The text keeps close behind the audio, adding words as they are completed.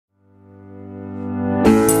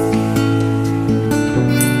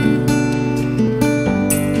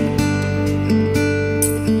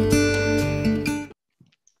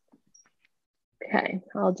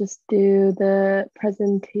I'll just do the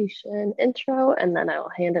presentation intro and then I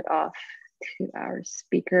will hand it off to our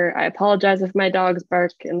speaker. I apologize if my dogs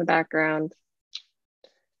bark in the background.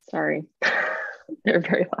 Sorry, they're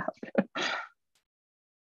very loud.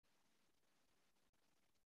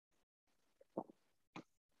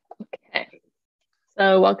 Okay,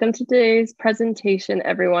 so welcome to today's presentation,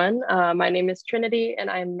 everyone. My name is Trinity and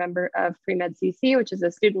I'm a member of PreMedCC, which is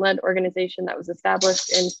a student-led organization that was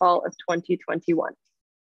established in fall of 2021.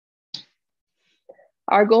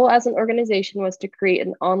 Our goal as an organization was to create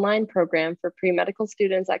an online program for pre-medical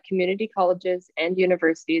students at community colleges and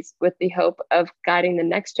universities with the hope of guiding the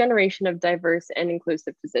next generation of diverse and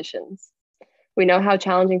inclusive physicians. We know how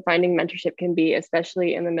challenging finding mentorship can be,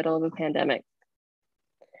 especially in the middle of a pandemic.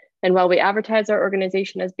 And while we advertise our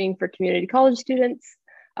organization as being for community college students,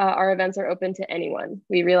 our events are open to anyone.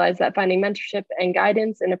 We realize that finding mentorship and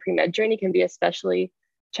guidance in a pre-med journey can be especially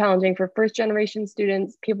challenging for first-generation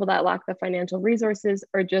students, people that lack the financial resources,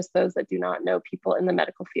 or just those that do not know people in the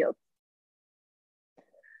medical field.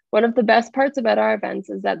 One of the best parts about our events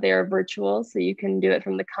is that they are virtual, so you can do it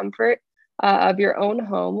from the comfort of your own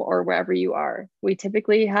home or wherever you are. We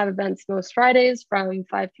typically have events most Fridays from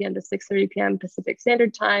 5 p.m. to 6:30 p.m. Pacific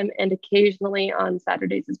Standard Time, and occasionally on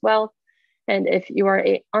Saturdays as well. And if you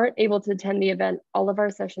aren't able to attend the event, all of our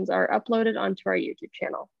sessions are uploaded onto our YouTube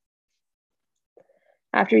channel.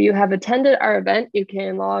 After you have attended our event, you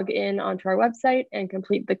can log in onto our website and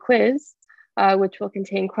complete the quiz, which will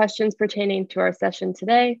contain questions pertaining to our session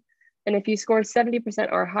today. And if you score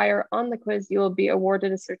 70% or higher on the quiz, you will be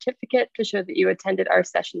awarded a certificate to show that you attended our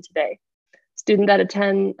session today. Students that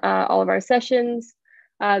attend all of our sessions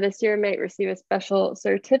this year may receive a special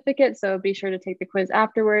certificate, so be sure to take the quiz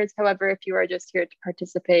afterwards. However, if you are just here to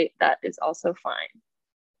participate, that is also fine.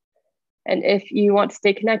 And if you want to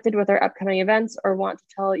stay connected with our upcoming events or want to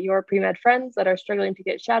tell your pre-med friends that are struggling to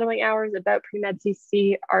get shadowing hours about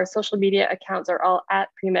PreMedCC, our social media accounts are all at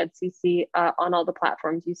PreMedCC on all the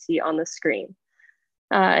platforms you see on the screen.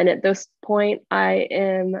 And at this point, I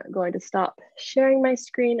am going to stop sharing my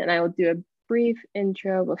screen and I will do a brief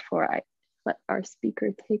intro before I let our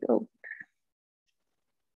speaker take over.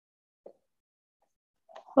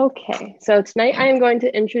 Okay, so tonight I am going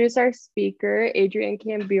to introduce our speaker, Adrienne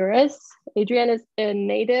Kambouris. Adrienne is a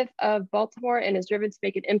native of Baltimore and is driven to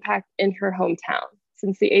make an impact in her hometown.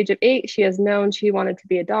 Since the age of 8, she has known she wanted to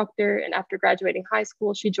be a doctor, and after graduating high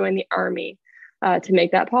school, she joined the Army to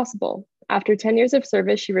make that possible. After 10 years of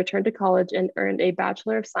service, she returned to college and earned a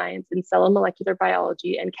Bachelor of Science in Cell and Molecular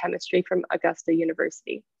Biology and Chemistry from Augusta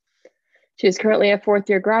University. She is currently a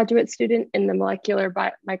fourth-year graduate student in the Molecular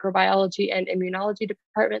Microbiology and Immunology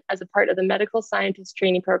Department as a part of the Medical Scientist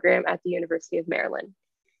Training Program at the University of Maryland.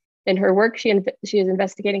 In her work, she is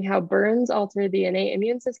investigating how burns alter the innate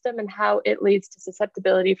immune system and how it leads to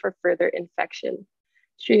susceptibility for further infection.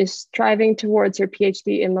 She is striving towards her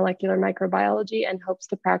PhD in molecular microbiology and hopes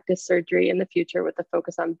to practice surgery in the future with a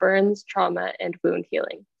focus on burns, trauma, and wound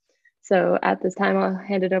healing. So at this time, I'll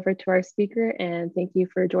hand it over to our speaker and thank you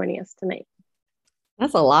for joining us tonight.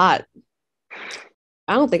 That's a lot.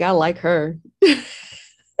 I don't think I like her.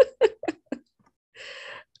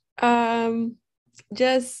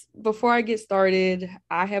 Just before I get started,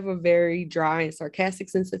 I have a very dry and sarcastic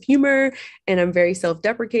sense of humor, and I'm very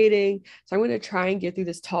self-deprecating. So I'm going to try and get through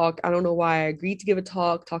this talk. I don't know why I agreed to give a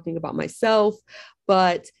talk talking about myself,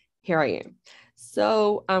 but here I am.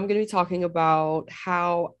 So I'm going to be talking about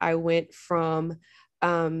how I went from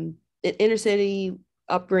an inner city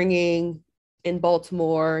upbringing in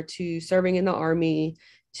Baltimore to serving in the Army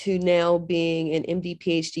to now being an MD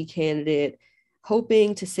PhD candidate,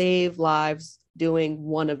 hoping to save lives doing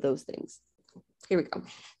one of those things. Here we go.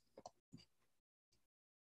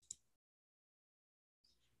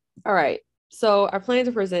 All right. So I plan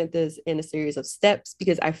to present this in a series of steps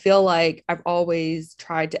because I feel like I've always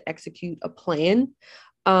tried to execute a plan.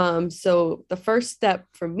 So the first step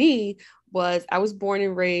for me was I was born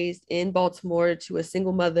and raised in Baltimore to a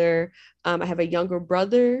single mother. I have a younger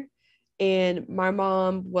brother, and my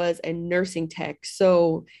mom was a nursing tech.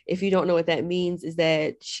 So if you don't know what that means, is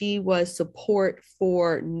that she was support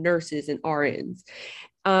for nurses and RNs.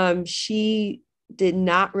 She did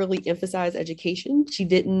not really emphasize education. She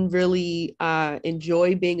didn't really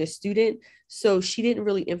enjoy being a student. So she didn't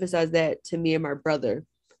really emphasize that to me and my brother.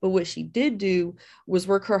 But what she did do was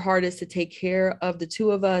work her hardest to take care of the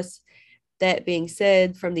two of us. That being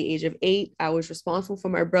said, from the age of 8, I was responsible for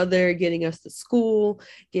my brother getting us to school,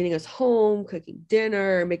 getting us home, cooking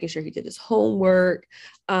dinner, making sure he did his homework.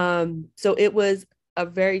 So it was a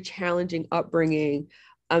very challenging upbringing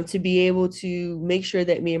to be able to make sure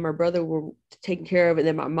that me and my brother were taken care of, and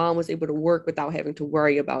then my mom was able to work without having to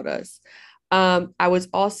worry about us. I was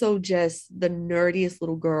also just the nerdiest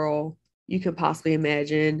little girl you can possibly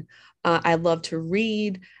imagine. I loved to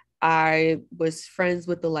read. I was friends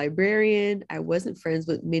with the librarian. I wasn't friends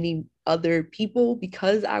with many other people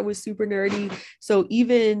because I was super nerdy. So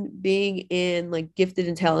even being in like gifted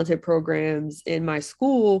and talented programs in my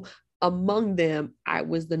school, among them, I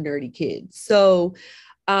was the nerdy kid. So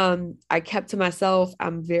I kept to myself.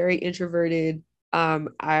 I'm very introverted.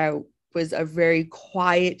 I was a very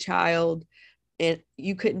quiet child, and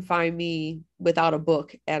you couldn't find me without a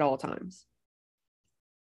book at all times.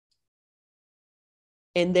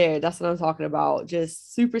 And that's what I'm talking about.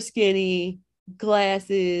 Just super skinny,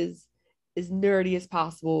 glasses, as nerdy as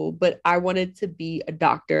possible. But I wanted to be a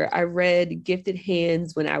doctor. I read Gifted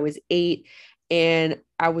Hands when I was 8, and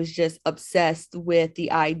I was just obsessed with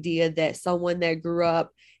the idea that someone that grew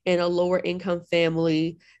up in a lower income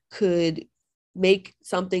family could make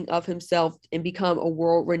something of himself and become a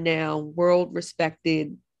world renowned, world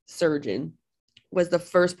respected surgeon. Was the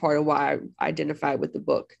first part of why I identified with the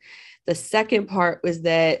book. The second part was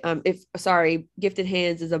that Gifted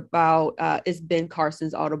Hands is about is Ben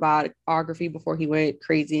Carson's autobiography before he went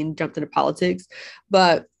crazy and jumped into politics.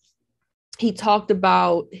 But he talked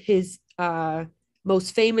about his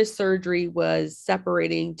most famous surgery was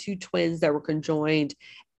separating two twins that were conjoined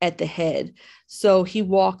at the head. So he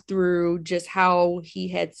walked through just how he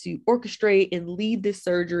had to orchestrate and lead this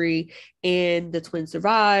surgery, and the twins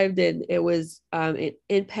survived, and it was an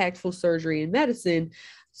impactful surgery in medicine.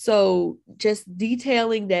 So just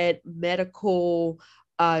detailing that medical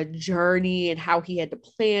journey and how he had to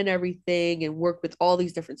plan everything and work with all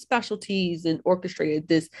these different specialties and orchestrated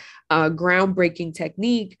this groundbreaking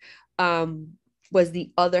technique was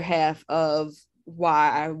the other half of why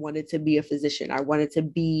I wanted to be a physician. I wanted to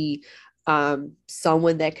be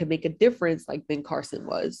someone that could make a difference like Ben Carson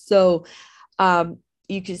was. So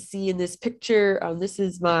you can see in this picture, this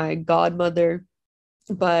is my godmother,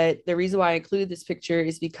 but the reason why I include this picture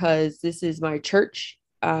is because this is my church.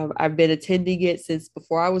 I've been attending it since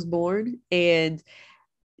before I was born, and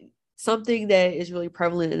something that is really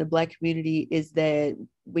prevalent in the Black community is that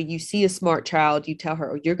when you see a smart child, you tell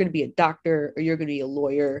her, oh, you're going to be a doctor or you're going to be a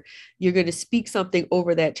lawyer. You're going to speak something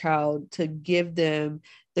over that child to give them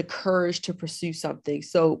the courage to pursue something.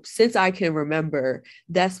 So since I can remember,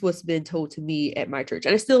 that's what's been told to me at my church.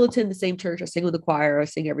 And I still attend the same church. I sing with the choir. I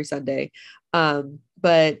sing every Sunday.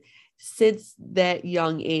 But since that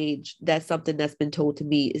young age, that's something that's been told to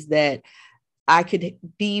me, is that I could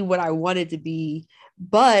be what I wanted to be.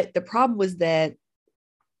 But the problem was that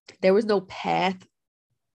there was no path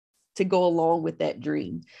to go along with that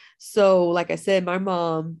dream. So, like I said, my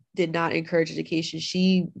mom did not encourage education.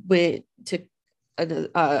 She went to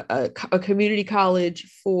a community college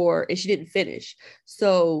and she didn't finish.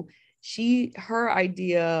 So her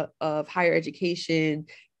idea of higher education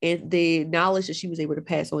and the knowledge that she was able to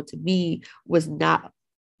pass on to me was not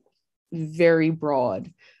very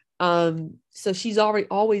broad. So she's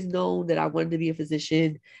always known that I wanted to be a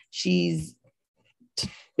physician. She's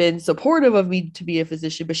been supportive of me to be a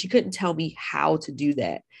physician, but she couldn't tell me how to do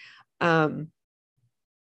that.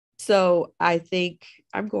 So I think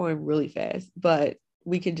I'm going really fast, but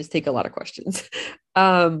we can just take a lot of questions.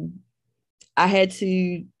 I had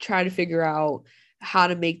to try to figure out how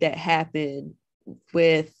to make that happen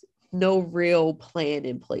with no real plan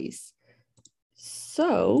in place.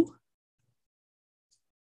 So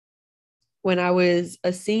when I was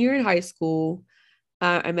a senior in high school,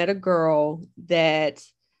 I met a girl that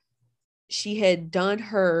she had done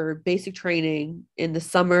her basic training in the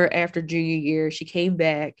summer after junior year. She came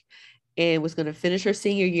back and was going to finish her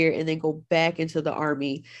senior year and then go back into the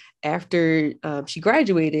Army after she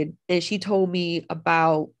graduated. And she told me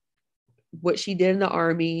about what she did in the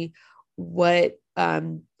Army, what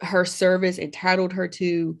her service entitled her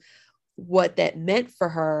to, what that meant for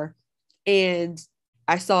her. And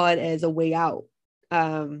I saw it as a way out.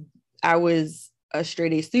 I was a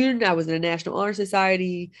straight A student. I was in a National Honor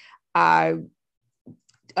Society. I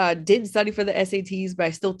didn't study for the SATs, but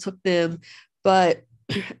I still took them. But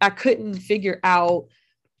I couldn't figure out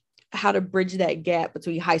how to bridge that gap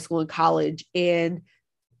between high school and college. And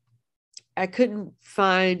I couldn't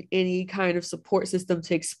find any kind of support system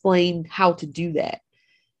to explain how to do that.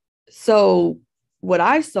 So what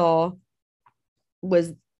I saw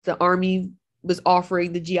was the Army was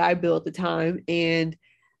offering the GI Bill at the time, and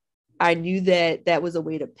I knew that that was a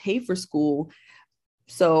way to pay for school.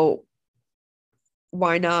 So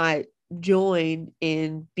why not join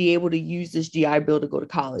and be able to use this GI Bill to go to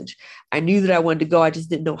college? I knew that I wanted to go. I just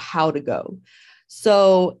didn't know how to go.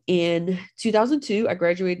 So in 2002, I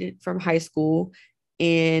graduated from high school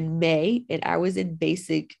in May, and I was in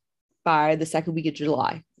basic by the second week of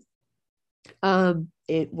July.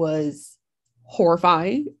 It was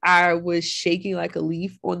horrifying. I was shaking like a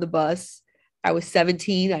leaf on the bus. I was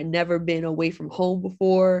 17. I'd never been away from home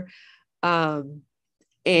before. Um,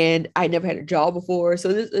 and I never had a job before. So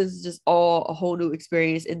this is just all a whole new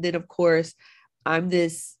experience. And then, of course, I'm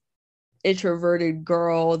this introverted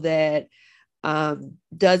girl that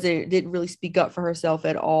didn't really speak up for herself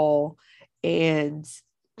at all. And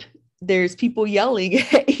there's people yelling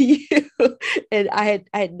at you. And I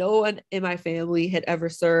had no one in my family had ever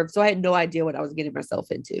served. So I had no idea what I was getting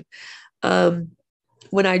myself into.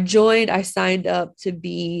 When I joined, I signed up to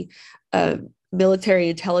be a military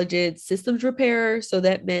intelligence systems repairer. So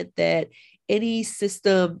that meant that any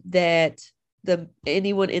system that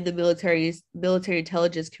anyone in the military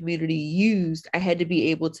intelligence community used, I had to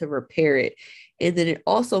be able to repair it. And then it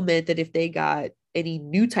also meant that if they got any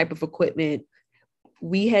new type of equipment,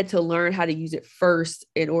 we had to learn how to use it first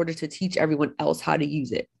in order to teach everyone else how to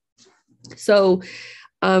use it. So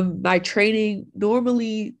my training,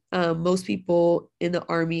 normally most people in the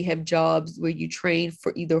Army have jobs where you train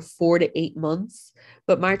for either 4 to 8 months,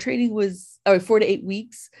 but my training was 4 to 8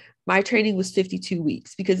 weeks. My training was 52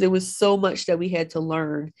 weeks because there was so much that we had to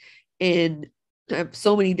learn in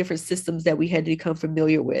so many different systems that we had to become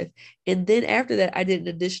familiar with. And then after that, I did an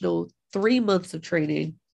additional 3 months of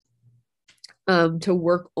training to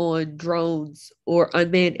work on drones or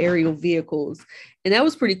unmanned aerial vehicles. And that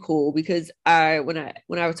was pretty cool because when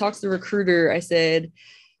I talked to the recruiter, I said,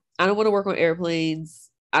 I don't want to work on airplanes.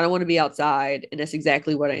 I don't want to be outside. And that's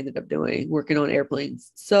exactly what I ended up doing, working on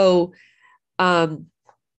airplanes. So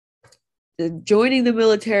joining the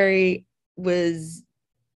military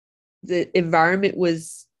the environment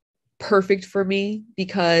was perfect for me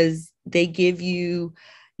because you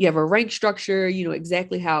have a rank structure, you know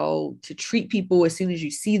exactly how to treat people as soon as you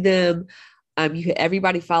see them.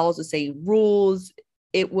 Everybody follows the same rules.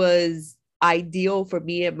 It was ideal for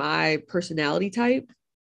me and my personality type.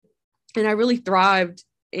 And I really thrived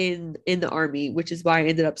in the Army, which is why I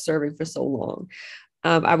ended up serving for so long.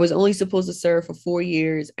 I was only supposed to serve for 4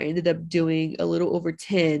 years. I ended up doing a little over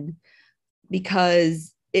 10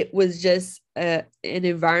 because it was just an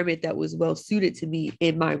environment that was well suited to me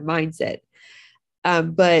in my mindset.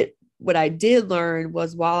 But what I did learn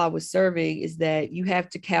was while I was serving is that you have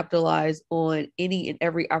to capitalize on any and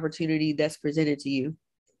every opportunity that's presented to you.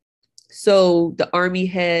 So the Army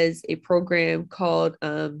has a program called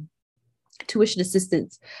tuition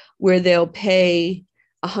assistance, where they'll pay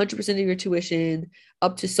 100% of your tuition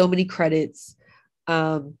up to so many credits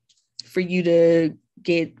for you to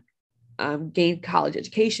gain college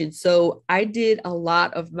education. So I did a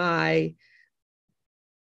lot of my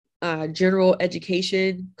general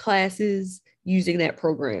education classes using that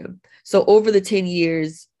program. So over the 10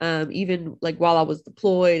 years, even like while I was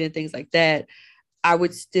deployed and things like that, I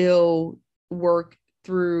would still work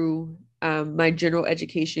through my general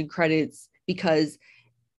education credits because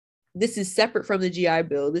this is separate from the GI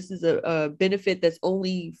Bill. This is a benefit that's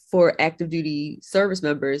only for active duty service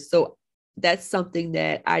members. So that's something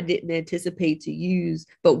that I didn't anticipate to use.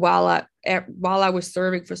 But while I was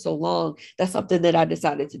serving for so long, that's something that I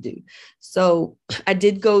decided to do. So I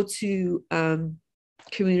did go to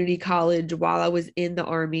community college while I was in the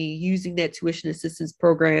Army using that tuition assistance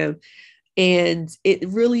program. And it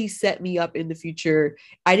really set me up in the future.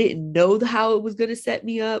 I didn't know how it was going to set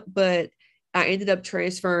me up, but I ended up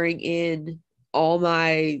transferring in all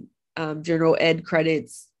my general ed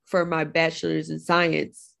credits for my bachelor's in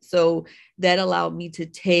science. So that allowed me to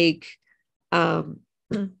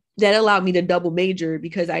double major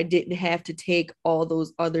because I didn't have to take all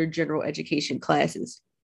those other general education classes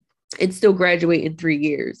and still graduate in 3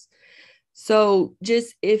 years. So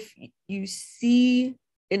just if you see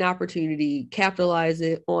an opportunity, capitalize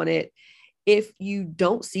on it. If you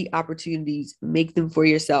don't see opportunities, make them for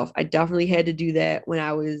yourself. I definitely had to do that when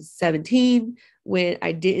I was 17, when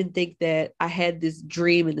I didn't think that I had this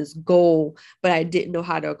dream and this goal, but I didn't know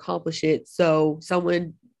how to accomplish it. So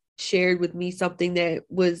someone shared with me something that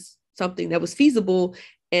was feasible,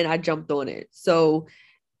 and I jumped on it. So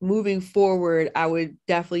moving forward, I would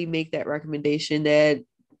definitely make that recommendation that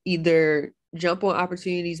either jump on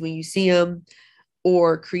opportunities when you see them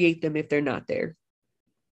or create them if they're not there.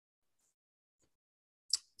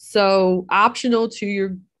 So optional to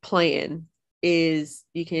your plan is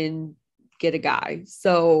you can get a guy.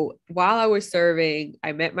 So while I was serving,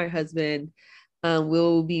 I met my husband.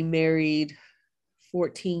 We'll be married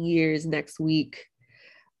 14 years next week.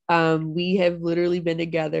 We have literally been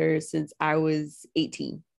together since I was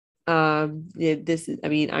 18. Yeah, this is, I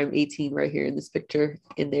mean, I'm 18 right here in this picture,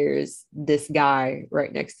 and there's this guy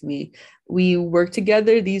right next to me. We work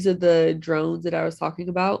together. These are the drones that I was talking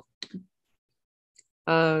about.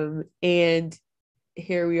 And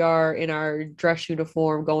here we are in our dress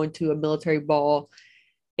uniform going to a military ball,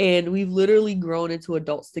 and we've literally grown into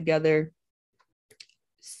adults together.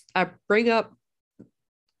 I bring up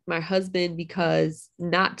my husband because,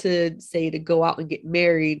 not to say to go out and get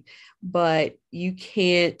married, but you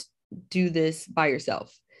can't do this by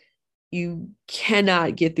yourself. You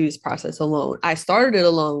cannot get through this process alone. I started it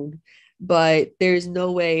alone, but there's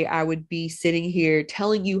no way I would be sitting here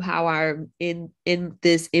telling you how I'm in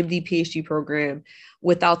this MD PhD program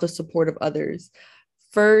without the support of others.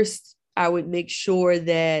 First, I would make sure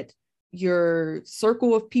that your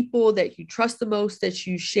circle of people that you trust the most, that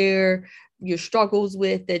you share your struggles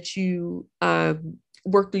with, that you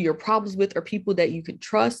work through your problems with, are people that you can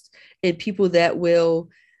trust, and people that will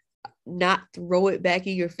not throw it back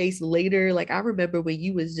in your face later. Like, I remember when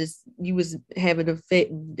you was having a fit,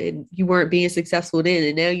 and you weren't being successful then,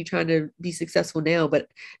 and now you're trying to be successful now. But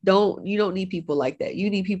you don't need people like that. You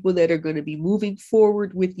need people that are going to be moving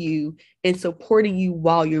forward with you and supporting you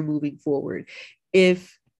while you're moving forward.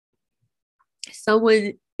 If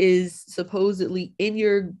someone is supposedly in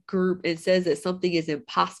your group and says that something is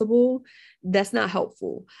impossible, that's not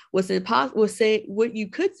helpful. What's impossible, what you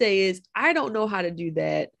could say is, I don't know how to do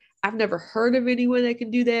that. I've never heard of anyone that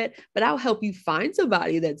can do that, but I'll help you find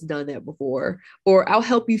somebody that's done that before, or I'll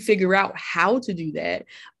help you figure out how to do that.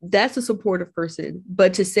 That's a supportive person.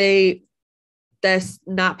 But to say that's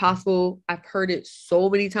not possible, I've heard it so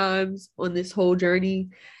many times on this whole journey,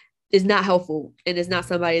 is not helpful, and is not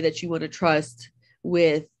somebody that you want to trust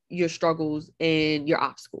with your struggles and your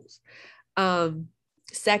obstacles.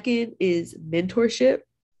 Second is mentorship.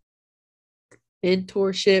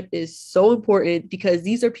 Mentorship is so important because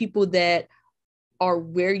these are people that are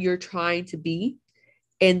where you're trying to be,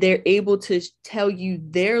 and they're able to tell you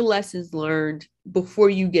their lessons learned before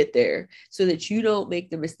you get there, so that you don't make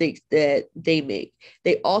the mistakes that they make.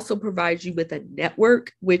 They also provide you with a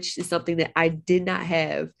network, which is something that I did not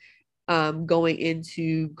have going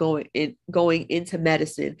into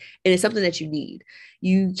medicine, and it's something that you need.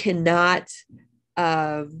 You cannot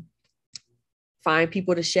find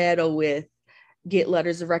people to shadow with, get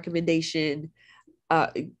letters of recommendation,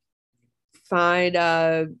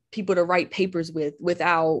 find people to write papers with,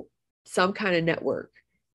 without some kind of network.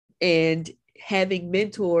 And having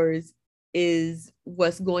mentors is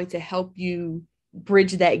what's going to help you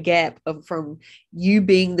bridge that gap from you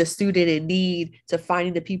being the student in need to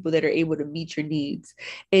finding the people that are able to meet your needs.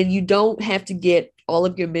 And you don't have to get all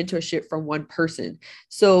of your mentorship from one person.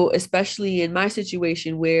 So especially in my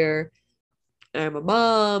situation, where I'm a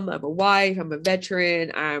mom, I'm a wife, I'm a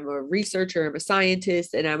veteran, I'm a researcher, I'm a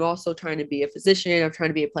scientist, and I'm also trying to be a physician, I'm trying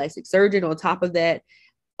to be a plastic surgeon on top of that.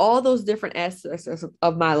 All those different aspects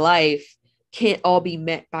of my life can't all be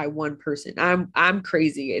met by one person. I'm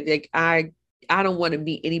crazy. Like, I don't want to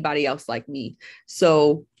meet anybody else like me.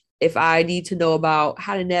 So if I need to know about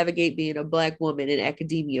how to navigate being a Black woman in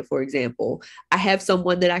academia, for example, I have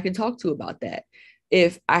someone that I can talk to about that.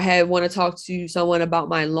 If I want to talk to someone about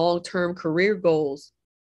my long-term career goals,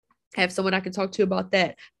 I have someone I can talk to about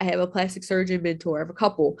that. I have a plastic surgeon mentor. I have a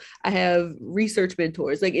couple. I have research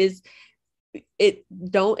mentors. Like,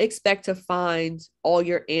 don't expect to find all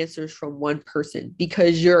your answers from one person,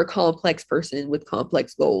 because you're a complex person with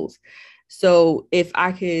complex goals. So if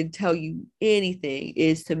I could tell you anything,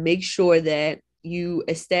 is to make sure that you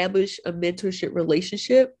establish a mentorship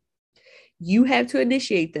relationship. You have to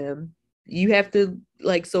initiate them. You have to,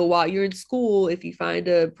 like, so while you're in school, if you find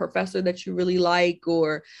a professor that you really like,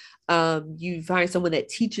 or you find someone that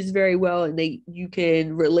teaches very well and you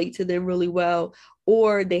can relate to them really well,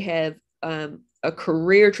 or they have a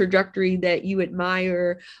career trajectory that you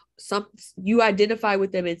admire, you identify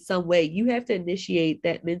with them in some way, you have to initiate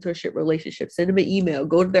that mentorship relationship. Send them an email,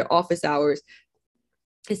 go to their office hours,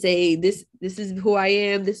 and say, this is who I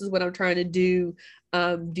am, this is what I'm trying to do.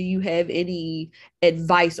 Do you have any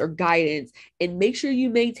advice or guidance? And make sure you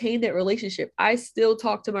maintain that relationship. I still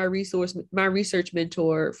talk to my research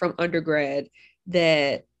mentor from undergrad,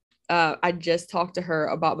 that I just talked to her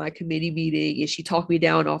about my committee meeting, and she talked me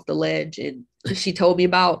down off the ledge, and she told me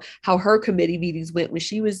about how her committee meetings went when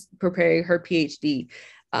she was preparing her PhD.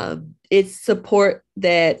 It's support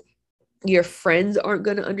that your friends aren't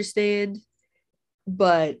going to understand,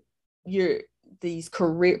 but these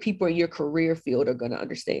career people in your career field are going to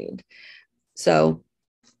understand. So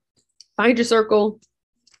find your circle,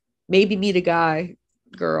 maybe meet a guy,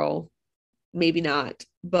 girl, maybe not,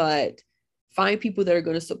 but find people that are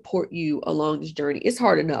going to support you along this journey. It's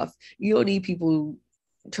hard enough. You don't need people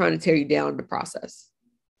trying to tear you down in the process.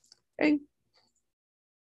 Okay.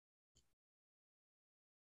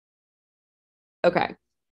 Okay.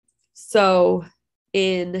 So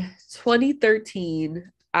in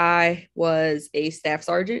 2013, I was a staff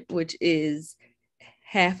sergeant, which is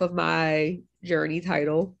half of my journey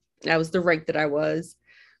title. That was the rank that I was.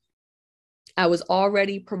 I was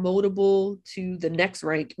already promotable to the next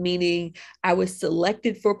rank, meaning I was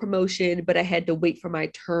selected for promotion, but I had to wait for my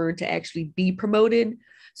turn to actually be promoted.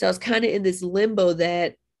 So I was kind of in this limbo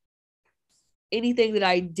that anything that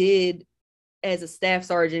I did as a staff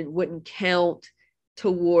sergeant wouldn't count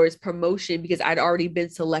towards promotion because I'd already been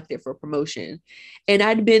selected for promotion. And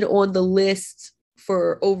I'd been on the list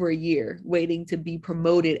for over a year waiting to be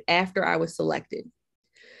promoted after I was selected.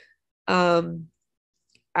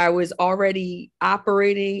 I was already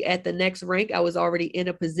operating at the next rank. I was already in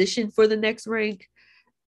a position for the next rank.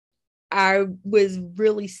 I was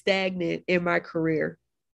really stagnant in my career.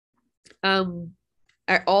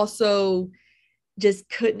 I also just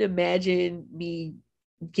couldn't imagine me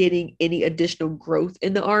getting any additional growth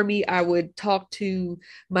in the Army. I would talk to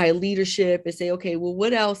my leadership and say, okay, well,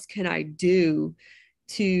 what else can I do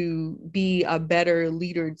to be a better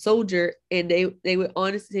leader and soldier? And they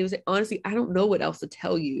would say, honestly, I don't know what else to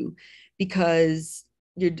tell you because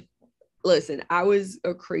listen, I was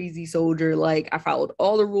a crazy soldier. Like I followed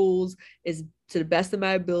all the rules as to the best of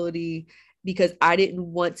my ability because I didn't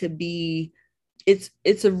want to be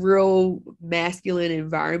it's a real masculine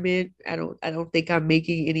environment. I don't think I'm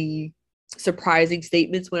making any surprising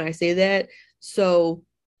statements when I say that. So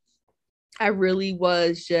I really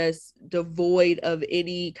was just devoid of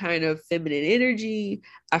any kind of feminine energy.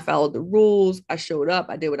 I followed the rules. I showed up.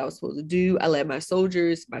 I did what I was supposed to do. I led my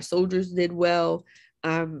soldiers. My soldiers did well.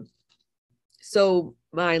 So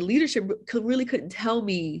my leadership really couldn't tell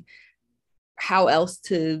me how else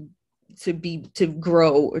to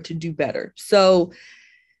grow or to do better. So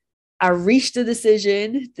I reached a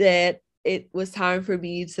decision that it was time for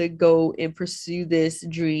me to go and pursue this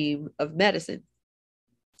dream of medicine.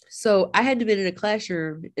 So I hadn't been in a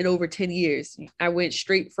classroom in over 10 years. I went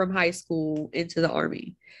straight from high school into the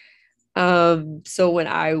Army. So when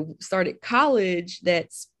I started college,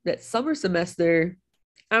 that summer semester,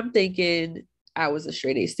 I'm thinking I was a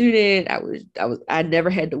straight A student. I never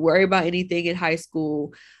had to worry about anything in high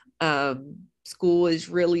school. School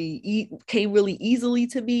came really easily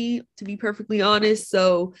to me, to be perfectly honest.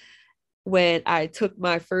 So when I took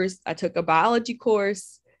a biology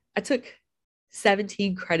course. I took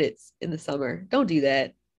 17 credits in the summer. Don't do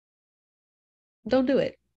that. Don't do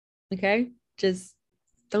it. Okay? Just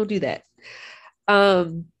don't do that.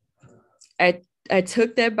 I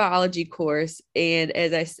took that biology course, and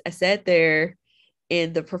as I sat there,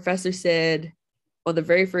 and the professor said on the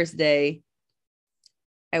very first day,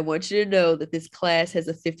 I want you to know that this class has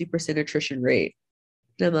a 50% attrition rate.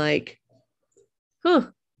 And I'm like,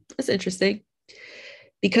 that's interesting.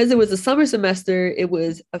 Because it was a summer semester, it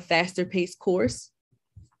was a faster paced course.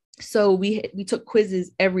 So we took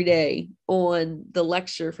quizzes every day on the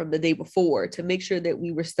lecture from the day before to make sure that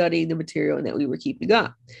we were studying the material and that we were keeping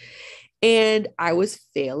up. And I was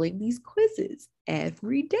failing these quizzes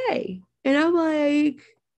every day. And I'm like,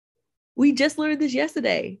 we just learned this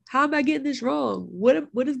yesterday. How am I getting this wrong?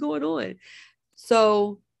 What is going on?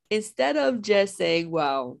 So instead of just saying,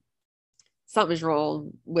 well, something's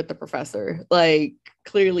wrong with the professor, like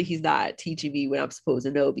clearly he's not teaching me what I'm supposed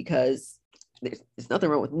to know because there's nothing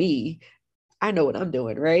wrong with me. I know what I'm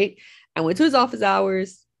doing, right? I went to his office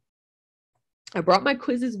hours. I brought my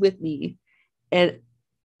quizzes with me and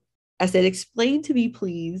I said, explain to me,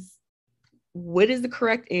 please, what is the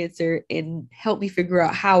correct answer and help me figure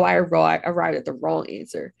out how I arrived at the wrong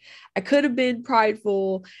answer. I could have been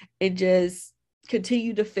prideful and just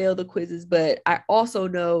continue to fail the quizzes, but I also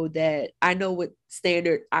know that I know what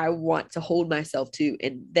standard I want to hold myself to,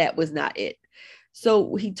 and that was not it.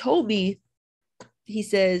 So he told me, he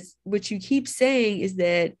says, what you keep saying is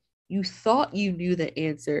that you thought you knew the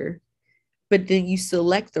answer, but then you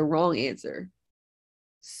select the wrong answer.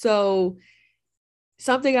 So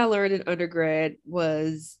something I learned in undergrad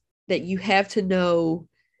was that you have to know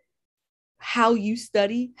how you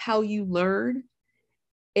study, how you learn,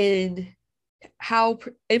 and how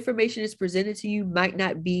information is presented to you might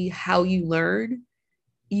not be how you learn.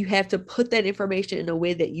 You have to put that information in a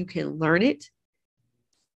way that you can learn it.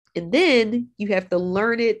 And then you have to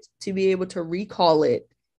learn it to be able to recall it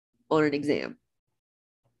on an exam.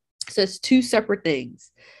 So it's two separate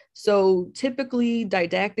things. So typically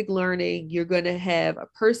didactic learning, you're going to have a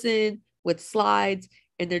person with slides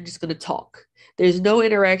and they're just going to talk. There's no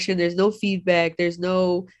interaction. There's no feedback. There's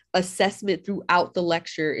no assessment throughout the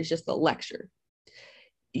lecture. It's just a lecture.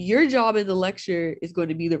 Your job in the lecture is going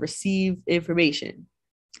to be to receive information.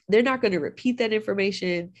 They're not going to repeat that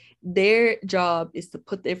information. Their job is to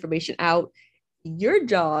put the information out. Your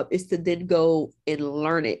job is to then go and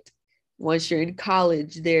learn it. Once you're in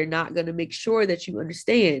college, they're not going to make sure that you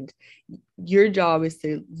understand. Your job is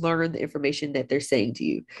to learn the information that they're saying to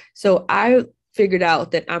you. So I figured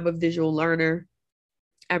out that I'm a visual learner.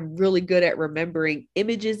 I'm really good at remembering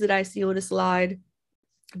images that I see on a slide.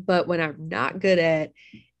 But what I'm not good at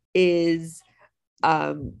is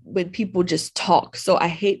when people just talk. So I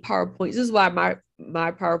hate PowerPoint. This is why my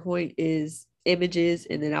PowerPoint is images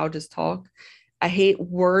and then I'll just talk. I hate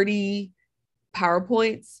wordy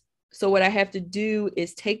PowerPoints. So what I have to do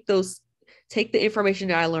is take the information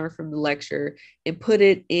that I learned from the lecture and put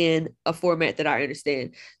it in a format that I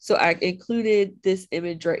understand. So I included this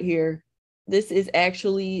image right here. This is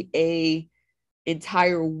actually a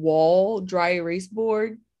entire wall dry erase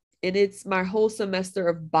board, and it's my whole semester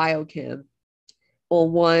of biochem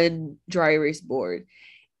on one dry erase board.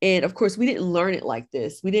 And of course, we didn't learn it like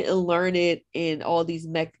this. We didn't learn it in all these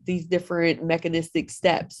different mechanistic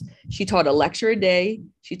steps. She taught a lecture a day.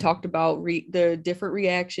 She talked about the different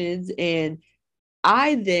reactions. And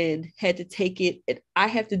I then had to take it. I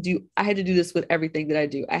had to do this with everything that I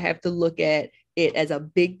do. I have to look at it as a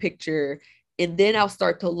big picture, and then I'll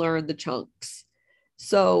start to learn the chunks.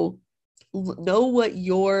 So know what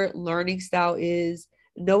your learning style is.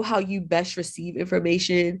 Know how you best receive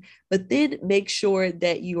information, but then make sure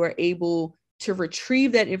that you are able to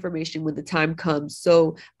retrieve that information when the time comes.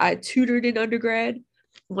 So I tutored in undergrad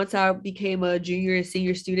once I became a junior and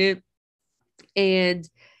senior student. And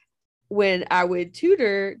when I would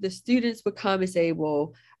tutor, the students would come and say,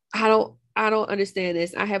 well, I don't understand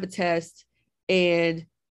this. I have a test and,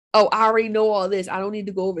 oh, I already know all this. I don't need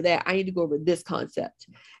to go over that. I need to go over this concept.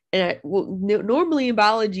 And normally in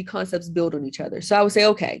biology, concepts build on each other. So I would say,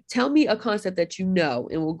 okay, tell me a concept that you know,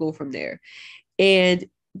 and we'll go from there. And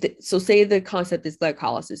so say the concept is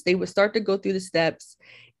glycolysis. They would start to go through the steps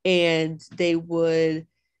and they would,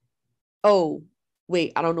 oh,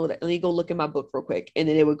 wait, I don't know that. Let me go look in my book real quick. And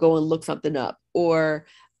then they would go and look something up. Or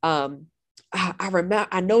I remember,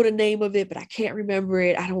 I know the name of it, but I can't remember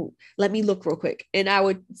it. Let me look real quick. And I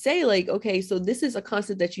would say like, okay, so this is a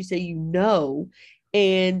concept that you say, you know,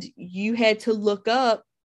 and you had to look up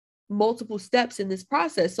multiple steps in this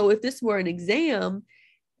process. So if this were an exam,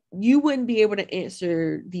 you wouldn't be able to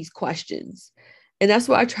answer these questions. And that's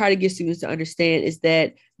what I try to get students to understand, is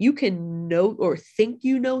that you can know or think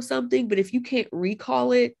you know something, but if you can't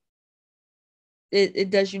recall it, it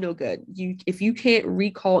does you no good. If you can't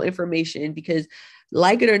recall information, because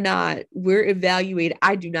like it or not, we're evaluated.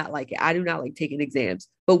 I do not like it. I do not like taking exams,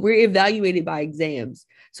 but we're evaluated by exams.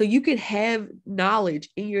 So you can have knowledge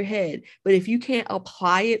in your head, but if you can't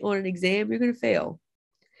apply it on an exam, you're going to fail.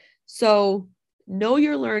 So know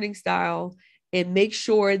your learning style and make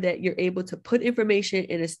sure that you're able to put information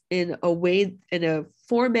in a way, in a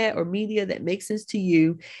format or media that makes sense to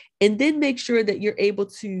you. And then make sure that you're able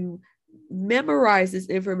to memorize this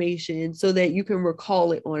information so that you can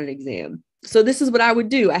recall it on an exam. So this is what I would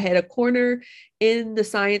do. I had a corner in the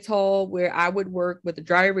science hall where I would work with a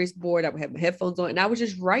dry erase board. I would have my headphones on and I would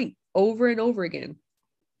just write over and over again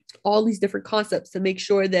all these different concepts to make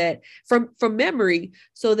sure that from memory,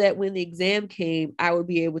 so that when the exam came, I would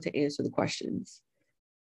be able to answer the questions.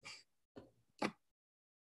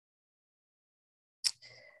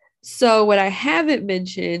 So what I haven't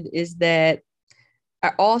mentioned is that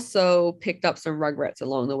I also picked up some regrets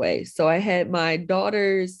along the way. So I had my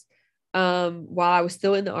daughters while I was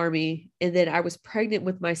still in the Army, and then I was pregnant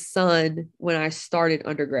with my son when I started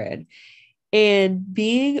undergrad. And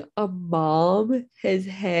being a mom has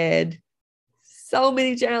had so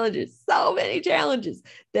many challenges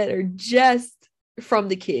that are just from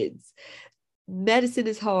the kids. Medicine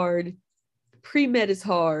is hard. Pre-med is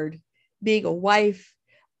hard. Being a wife,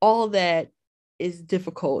 all that is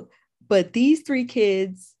difficult. But these three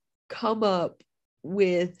kids come up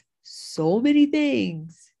with so many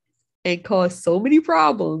things and cause so many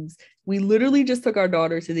problems. We literally just took our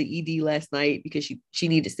daughter to the ED last night because she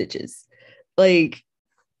needed stitches. Like,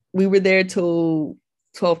 we were there till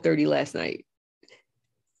 12:30 last night.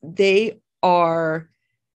 They are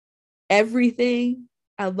everything.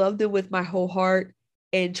 I love them with my whole heart,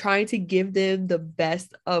 and trying to give them the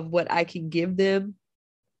best of what I can give them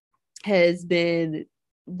has been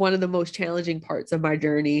one of the most challenging parts of my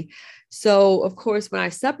journey. So, of course, when I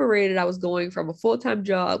separated, I was going from a full-time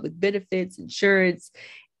job with benefits, insurance,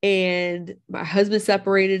 and my husband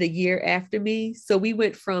separated a year after me. So we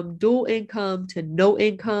went from dual income to no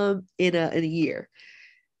income in a year.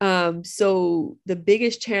 So the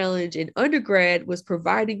biggest challenge in undergrad was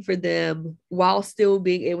providing for them while still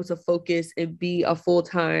being able to focus and be a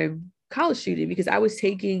full-time college student, because I was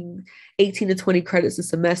taking 18 to 20 credits a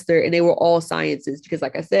semester and they were all sciences, because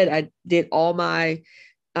like I said, I did all my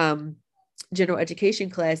general education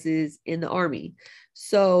classes in the Army.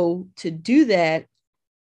 So to do that,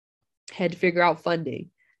 had to figure out funding.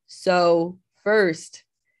 So first,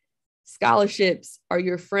 scholarships are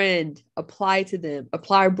your friend. Apply to them.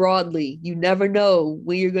 Apply broadly. You never know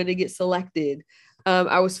when you're going to get selected.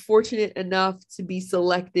 I was fortunate enough to be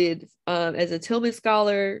selected as a Tillman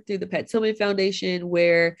Scholar through the Pat Tillman Foundation,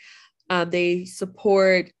 where they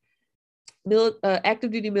support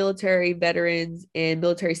active duty military veterans and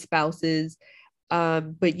military spouses.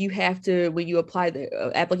 But you have to, when you apply,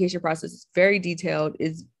 the application process is very detailed,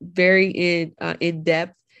 is very in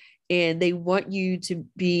depth, and they want you to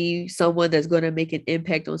be someone that's going to make an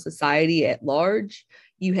impact on society at large.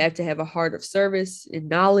 You have to have a heart of service and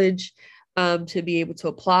knowledge to be able to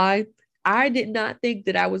apply. I did not think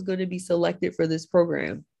that I was going to be selected for this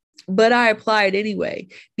program, but I applied anyway,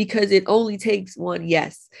 because it only takes one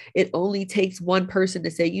yes. It only takes one person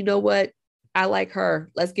to say, you know what? I like her.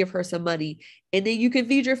 Let's give her some money. And then you can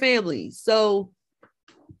feed your family. So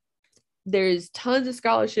there's tons of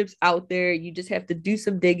scholarships out there. You just have to do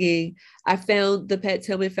some digging. I found the Pat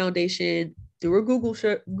Tillman Foundation through a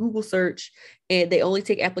Google search, and they only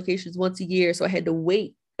take applications once a year. So I had to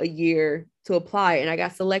wait a year to apply, and I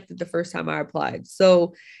got selected the first time I applied.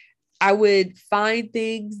 So I would find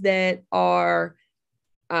things that are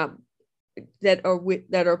that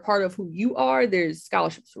are part of who you are. There's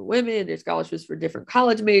scholarships for women, there's scholarships for different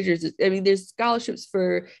college majors. I mean, there's scholarships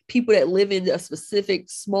for people that live in a specific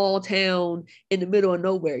small town in the middle of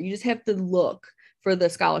nowhere. You just have to look for the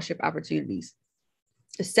scholarship opportunities.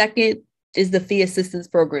 The second is the fee assistance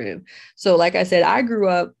program. So like I said, I grew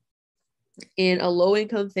up in a low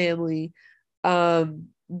income family. We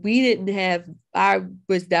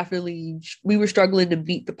were struggling to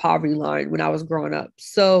beat the poverty line when I was growing up.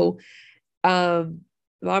 So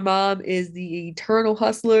my mom is the eternal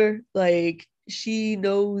hustler. Like, she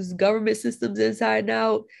knows government systems inside and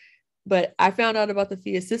out. But I found out about the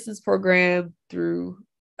fee assistance program through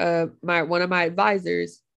one of my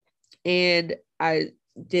advisors, and I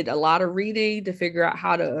did a lot of reading to figure out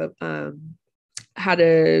how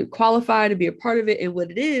to qualify to be a part of it. And what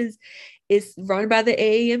it is, it's run by the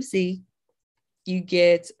AAMC. You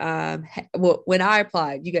get when I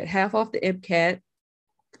applied, you get half off the MCAT.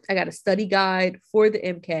 I got a study guide for the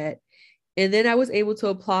MCAT. And then I was able to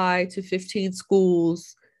apply to 15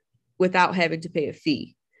 schools without having to pay a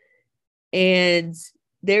fee. And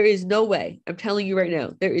there is no way, I'm telling you right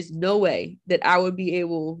now, there is no way that I would be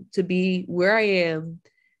able to be where I am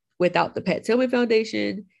without the Pat Tillman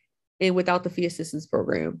Foundation and without the fee assistance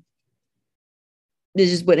program. This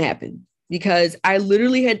just wouldn't happen, because I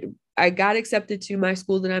got accepted to my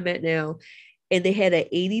school that I'm at now, and they had an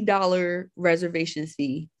 $80 reservation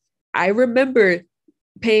fee. I remember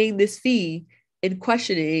paying this fee and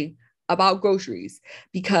questioning about groceries,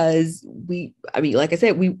 because like I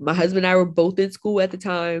said, my husband and I were both in school at the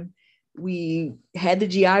time. We had the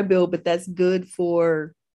GI Bill, but that's good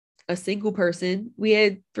for a single person. We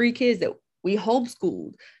had 3 kids that we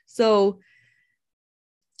homeschooled. So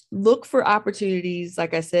look for opportunities.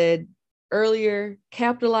 Like I said earlier,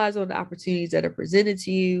 capitalize on the opportunities that are presented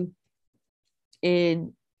to you,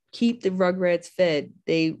 and keep the rugrats fed.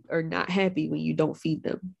 They are not happy when you don't feed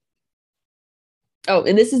them. Oh,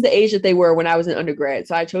 and this is the age that they were when I was in undergrad.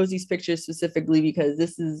 So I chose these pictures specifically because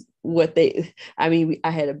this is what I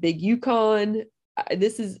had a big Yukon.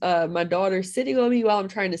 This is my daughter sitting on me while I'm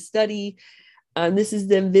trying to study. This is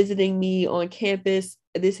them visiting me on campus.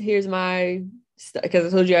 Here's my, because I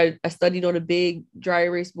told you I studied on a big dry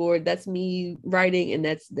erase board. That's me writing, and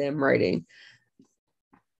that's them writing.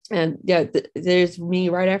 And yeah, there's me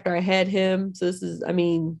right after I had him. So this is,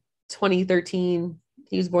 2013.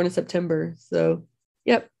 He was born in September. So,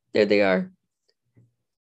 yep, there they are.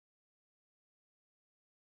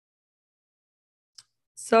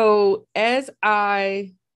 So as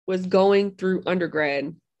I was going through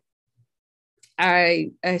undergrad,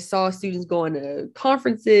 I saw students going to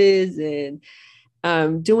conferences and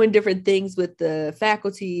doing different things with the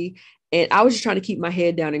faculty. And I was just trying to keep my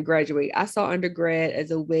head down and graduate. I saw undergrad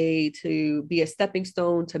as a way to be a stepping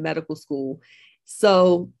stone to medical school.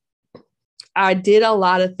 So I did a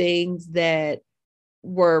lot of things that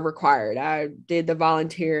were required. I did the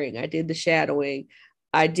volunteering. I did the shadowing.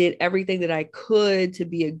 I did everything that I could to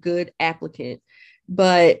be a good applicant.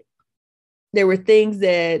 but there were things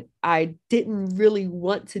that I didn't really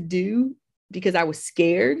want to do because I was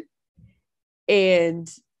scared. And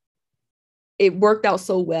it worked out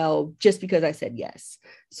so well just because I said yes.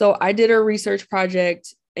 So I did a research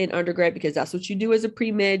project in undergrad because that's what you do as a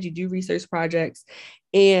pre-med, you do research projects.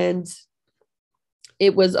 And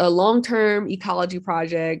it was a long-term ecology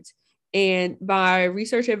project. And my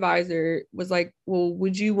research advisor was like, well,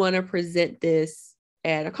 would you want to present this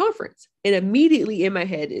at a conference? And immediately in my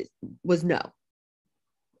head, it was no,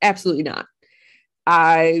 absolutely not.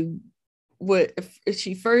 The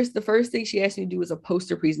first thing she asked me to do was a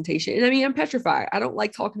poster presentation. And I mean, I'm petrified. I don't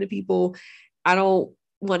like talking to people. I don't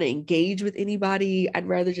want to engage with anybody. I'd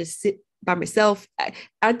rather just sit by myself.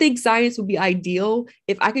 I think science would be ideal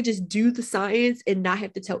if I could just do the science and not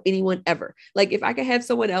have to tell anyone ever. Like if I could have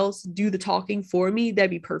someone else do the talking for me,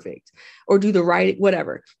 that'd be perfect. Or do the writing,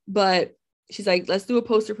 whatever. But she's like, let's do a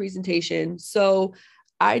poster presentation. So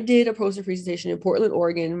I did a poster presentation in Portland,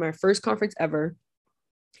 Oregon, my first conference ever.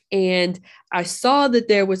 And I saw that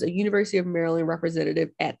there was a University of Maryland representative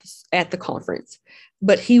at the conference,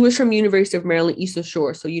 but he was from University of Maryland, Eastern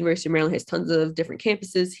Shore. So University of Maryland has tons of different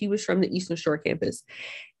campuses. He was from the Eastern Shore campus.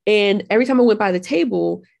 And every time I went by the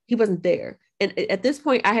table, he wasn't there. And at this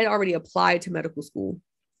point, I had already applied to medical school.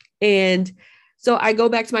 And so I go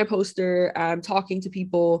back to my poster, I'm talking to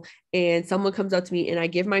people, and someone comes up to me and I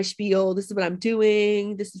give my spiel. This is what I'm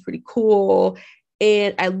doing. This is pretty cool.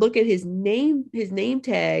 And I look at his name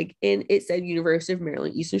tag, and it said University of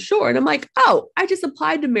Maryland, Eastern Shore. And I'm like, oh, I just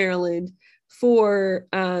applied to Maryland for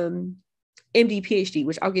MD PhD,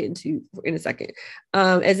 which I'll get into in a second,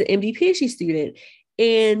 as an MD PhD student.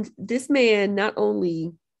 And this man, not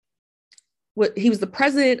only he was the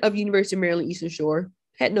president of University of Maryland, Eastern Shore,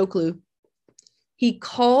 had no clue. He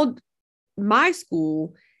called my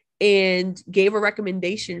school and gave a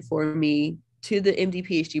recommendation for me to the MD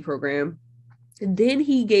PhD program. And then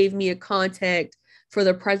he gave me a contact for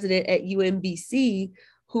the president at UMBC,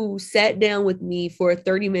 who sat down with me for a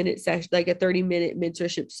 30-minute session, like a 30-minute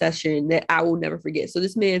mentorship session that I will never forget. So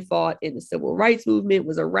this man fought in the civil rights movement,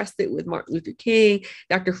 was arrested with Martin Luther King.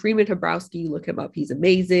 Dr. Freeman Habrowski, look him up. He's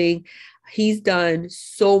amazing. He's done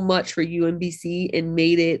so much for UMBC and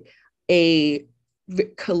made it a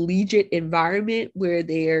collegiate environment where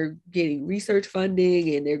they're getting research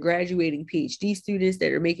funding and they're graduating PhD students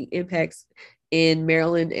that are making impacts in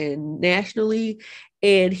Maryland and nationally.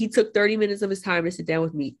 And he took 30 minutes of his time to sit down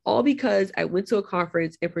with me, all because I went to a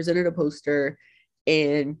conference and presented a poster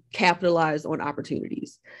and capitalized on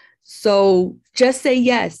opportunities. So just say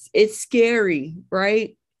yes. It's scary,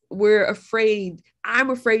 right? We're afraid. I'm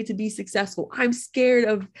afraid to be successful. I'm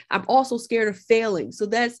also scared of failing. So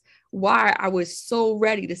that's why I was so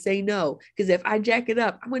ready to say no, because if I jack it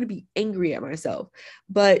up, I'm going to be angry at myself.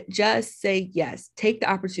 But just say yes, take the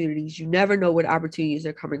opportunities. You never know what opportunities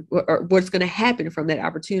are coming or what's going to happen from that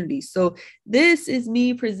opportunity. So this is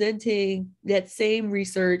me presenting that same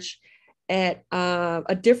research at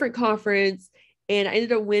a different conference, and I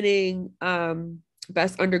ended up winning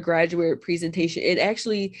best undergraduate presentation. It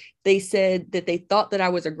actually, they said that they thought that I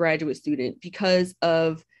was a graduate student because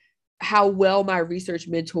of how well my research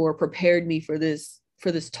mentor prepared me for this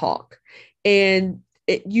talk. And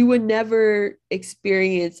you would never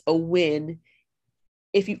experience a win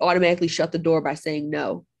if you automatically shut the door by saying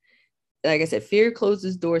no. Like I said, fear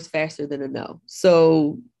closes doors faster than a no.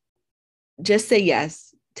 So just say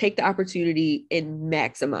yes, take the opportunity and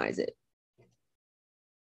maximize it.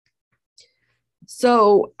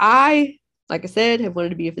 So I, like I said, have wanted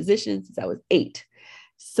to be a physician since I was 8.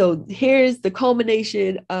 So here's the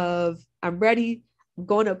culmination of I'm ready. I'm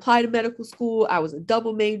going to apply to medical school. I was a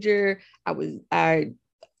double major. I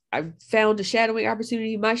found a shadowing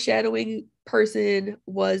opportunity. My shadowing person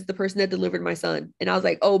was the person that delivered my son. And I was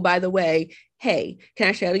like, oh, by the way, hey, can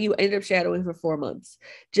I shadow you? I ended up shadowing for 4 months.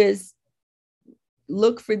 Just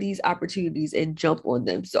look for these opportunities and jump on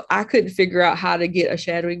them. So I couldn't figure out how to get a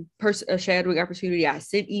shadowing opportunity. I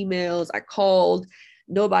sent emails, I called.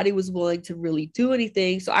 Nobody was willing to really do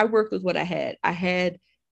anything. So I worked with what I had. I had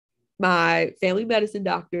my family medicine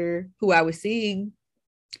doctor who I was seeing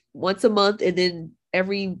once a month, and then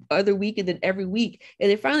every other week, and then every week. And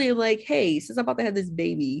then finally I'm like, hey, since I'm about to have this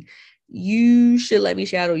baby, you should let me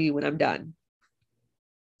shadow you when I'm done.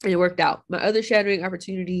 And it worked out. My other shadowing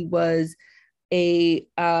opportunity was a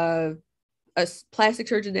plastic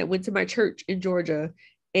surgeon that went to my church in Georgia.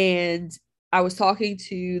 And I was talking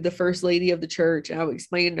to the first lady of the church, and I was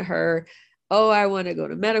explaining to her, oh, I want to go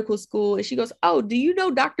to medical school. And she goes, oh, do you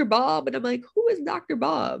know Dr. Bob? And I'm like, who is Dr.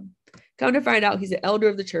 Bob? Come to find out, he's an elder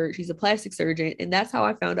of the church. He's a plastic surgeon. And that's how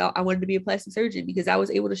I found out I wanted to be a plastic surgeon, because I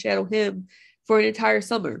was able to shadow him for an entire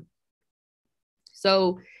summer.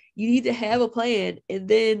 So you need to have a plan and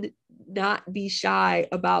then not be shy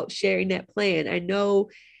about sharing that plan. I know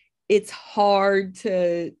it's hard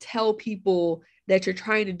to tell people that you're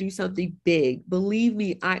trying to do something big. Believe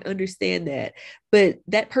me, I understand that. But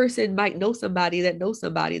that person might know somebody that knows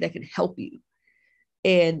somebody that can help you.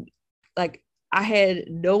 And like, I had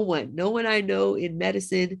no one I know in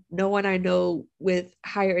medicine, no one I know with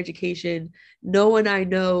higher education, no one I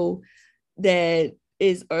know that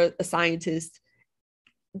is a scientist.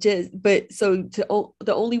 The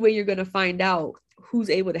only way you're going to find out who's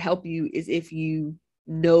able to help you is if you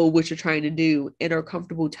know what you're trying to do and are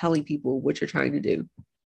comfortable telling people what you're trying to do.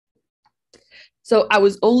 So I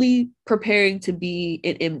was only preparing to be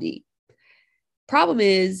an MD. Problem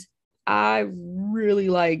is, I really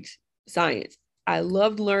liked science. I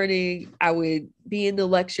loved learning. I would be in the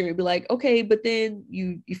lecture and be like, okay, but then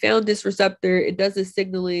you found this receptor, it does this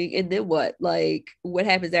signaling, and then what? Like, what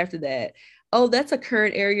happens after that? Oh, that's a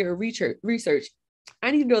current area of research.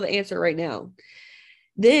 I need to know the answer right now.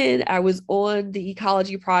 Then I was on the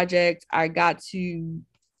ecology project. I got to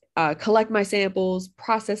collect my samples,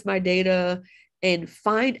 process my data, and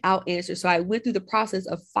find out answers. So I went through the process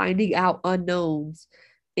of finding out unknowns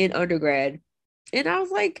in undergrad. And I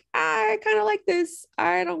was like, I kind of like this.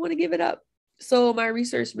 I don't want to give it up. So my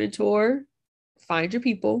research mentor, Find Your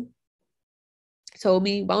People, told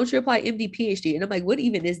me, why don't you apply MD PhD? And I'm like, what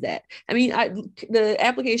even is that? I mean, the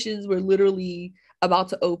applications were literally about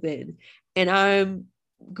to open, and I'm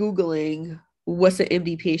Googling what's an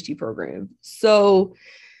MD PhD program. So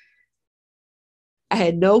I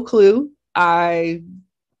had no clue. I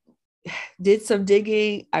did some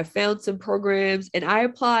digging. I found some programs, and I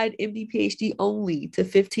applied MD PhD only to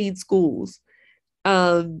 15 schools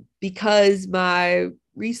because my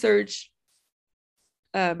research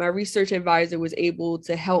advisor was able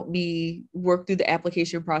to help me work through the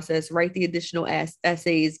application process, write the additional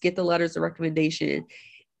essays, get the letters of recommendation.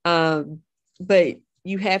 But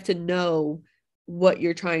you have to know what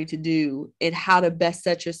you're trying to do and how to best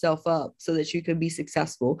set yourself up so that you can be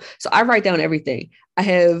successful. So I write down everything. I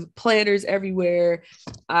have planners everywhere.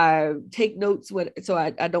 I take notes so I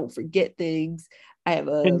don't forget things. I have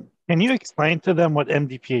a... Can you explain to them what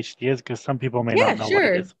MD PhD is? Because some people may not know what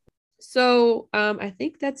it is. So I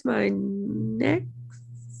think that's my next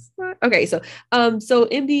slide. Okay, so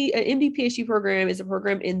MD PhD program is a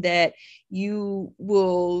program in that you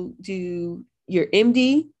will do your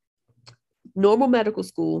MD, normal medical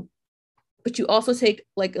school, but you also take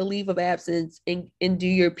like a leave of absence and do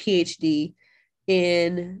your PhD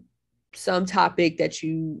in some topic that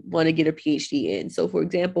you want to get a PhD in. So for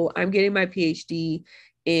example, I'm getting my PhD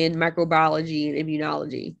in microbiology and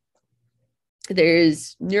immunology.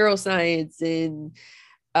 There's neuroscience and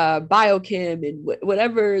biochem and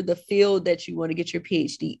whatever the field that you want to get your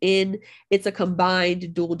PhD in. It's a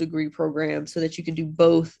combined dual degree program so that you can do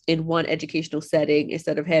both in one educational setting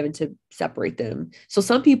instead of having to separate them. So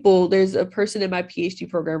some people, there's a person in my PhD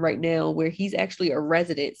program right now where he's actually a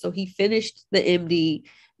resident. So he finished the MD,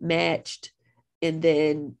 matched, and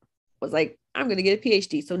then was like, I'm going to get a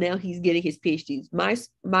PhD. So now he's getting his PhDs.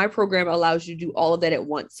 My program allows you to do all of that at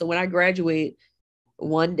once. So when I graduate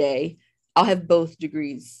one day, I'll have both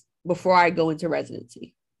degrees before I go into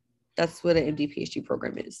residency. That's what an MD PhD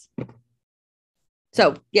program is.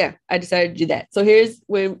 So yeah, I decided to do that. So here's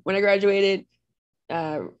when I graduated,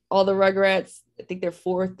 all the Rugrats, I think they're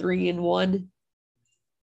 4, 3, and 1.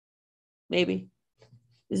 Maybe.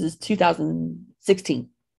 This is 2016.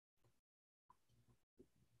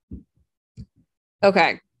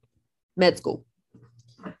 Okay, med school.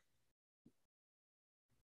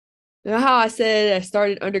 You know how I said I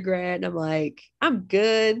started undergrad and I'm like, I'm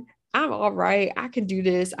good. I'm all right. I can do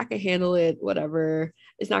this. I can handle it. Whatever.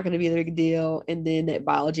 It's not going to be a big deal. And then that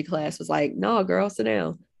biology class was like, no, girl, sit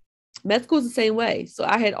down. Med school is the same way. So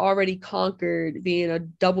I had already conquered being a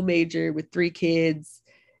double major with 3 kids,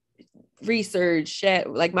 research,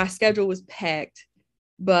 like my schedule was packed,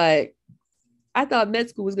 but I thought med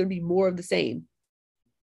school was going to be more of the same.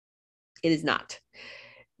 It is not.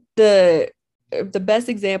 The best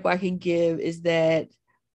example I can give is that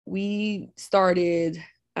we started,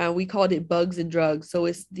 we called it bugs and drugs. So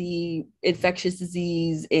it's the infectious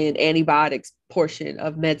disease and antibiotics portion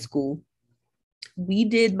of med school. We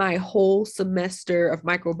did my whole semester of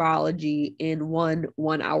microbiology in one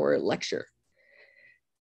 1-hour lecture.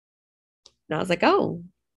 And I was like, oh,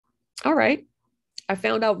 all right. I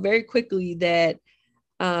found out very quickly that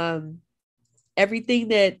everything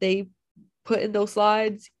that they put in those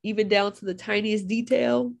slides, even down to the tiniest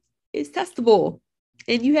detail, is testable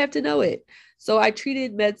and you have to know it. So I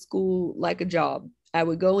treated med school like a job. I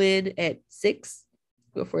would go in at 6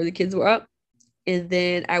 before the kids were up, and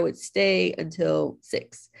then I would stay until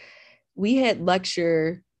 6. We had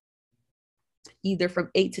lecture either from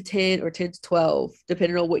 8 to 10 or 10 to 12,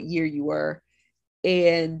 depending on what year you were.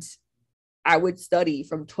 And I would study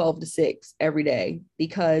from 12 to 6 every day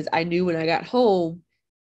because I knew when I got home,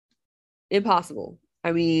 impossible.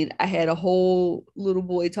 I mean, I had a whole little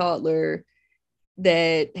boy toddler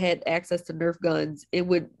that had access to Nerf guns and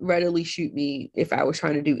would readily shoot me if I was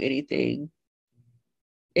trying to do anything.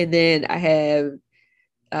 And then I have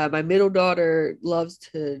my middle daughter loves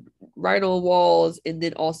to write on walls and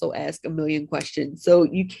then also ask a million questions. So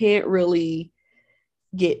you can't really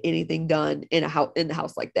get anything done in the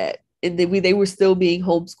house like that. And then they were still being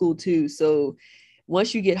homeschooled too. So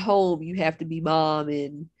once you get home, you have to be mom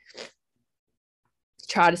and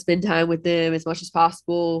try to spend time with them as much as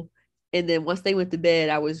possible. And then once they went to bed,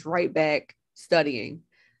 I was right back studying.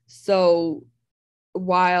 So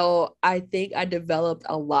while I think I developed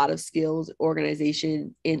a lot of skills,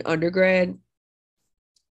 organization in undergrad,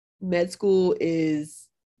 med school is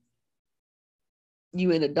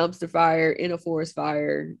you in a dumpster fire, in a forest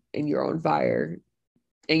fire, and you're on fire,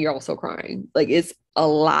 and you're also crying. Like, it's a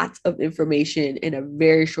lot of information in a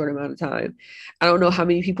very short amount of time. I don't know how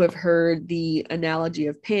many people have heard the analogy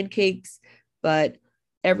of pancakes, but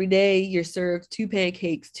every day you're served 2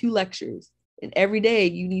 pancakes, 2 lectures. And every day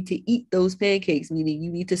you need to eat those pancakes, meaning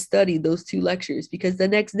you need to study those 2 lectures, because the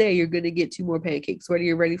next day you're going to get 2 more pancakes, whether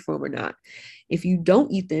you're ready for them or not. If you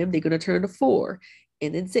don't eat them, they're going to turn to 4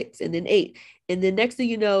 and then 6 and then 8. And then next thing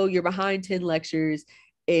you know, you're behind 10 lectures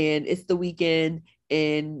and it's the weekend.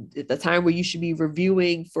 And at the time where you should be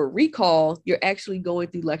reviewing for recall, you're actually going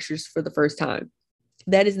through lectures for the first time.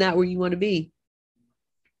 That is not where you want to be.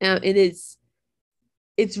 And it's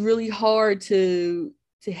really hard to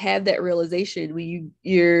have that realization when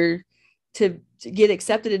you're to get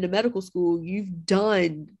accepted into medical school. You've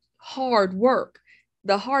done hard work.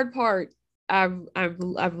 The hard part, I'm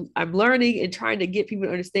learning and trying to get people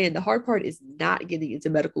to understand, the hard part is not getting into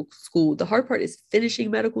medical school. The hard part is finishing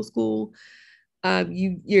medical school.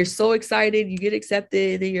 You're so excited, you get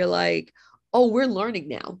accepted, and then you're like, oh, we're learning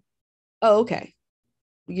now. Oh, okay.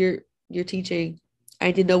 You're teaching.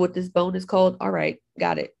 I didn't know what this bone is called. All right,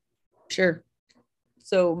 got it. Sure.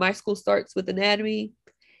 So my school starts with anatomy,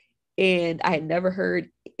 and I had never heard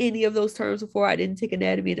any of those terms before. I didn't take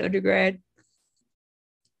anatomy in undergrad.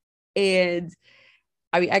 And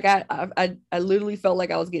I mean, I literally felt like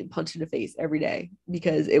I was getting punched in the face every day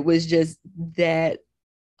because it was just that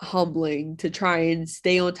humbling to try and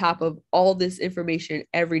stay on top of all this information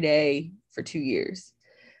every day for 2 years.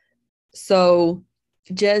 So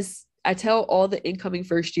I tell all the incoming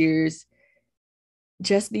first years,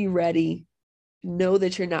 just be ready. Know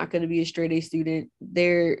that you're not going to be a straight A student.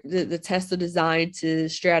 The tests are designed to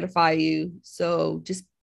stratify you. So just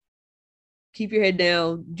keep your head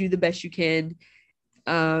down, do the best you can.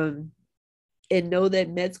 And know that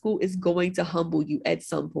med school is going to humble you at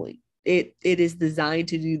some point. It is designed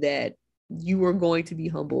to do that. You are going to be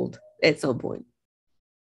humbled at some point.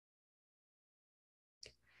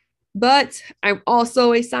 But I'm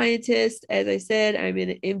also a scientist. As I said, I'm in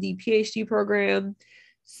an MD PhD program.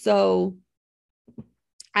 So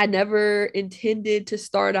I never intended to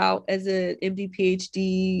start out as an MD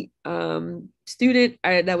PhD student.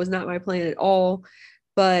 That was not my plan at all.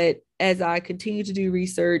 But as I continue to do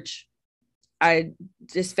research, I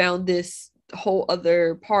just found this whole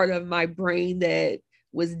other part of my brain that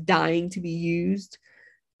was dying to be used.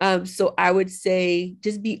 So I would say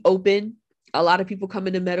just be open. A lot of people come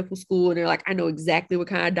into medical school and they're like, I know exactly what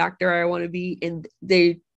kind of doctor I want to be. And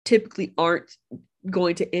they typically aren't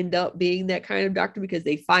going to end up being that kind of doctor because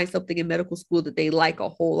they find something in medical school that they like a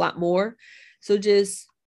whole lot more. So just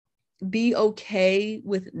be okay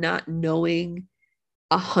with not knowing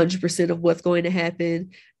 100% of what's going to happen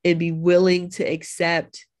and be willing to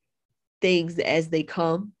accept things as they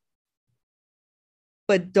come,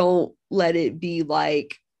 but don't let it be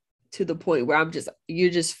like to the point where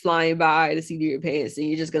you're just flying by the seat of your pants and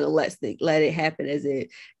you're just going to let it happen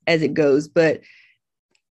as it goes. But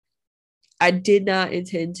I did not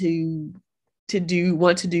intend to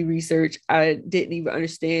want to do research. I didn't even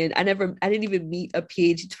understand. I didn't even meet a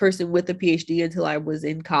PhD person with a PhD until I was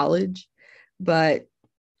in college, but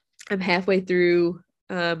I'm halfway through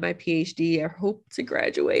my PhD. I hope to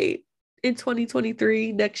graduate in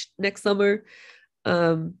 2023 next summer.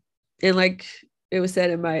 And like it was said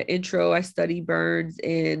in my intro, I study burns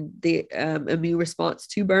and the immune response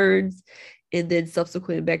to burns, and then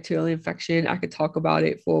subsequent bacterial infection. I could talk about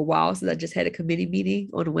it for a while since I just had a committee meeting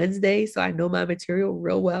on Wednesday, so I know my material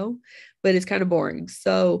real well, but it's kind of boring.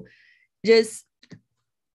 So just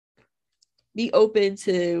be open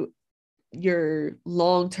to your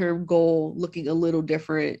long-term goal looking a little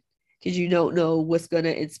different, because you don't know what's going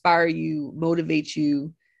to inspire you, motivate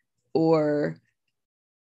you, or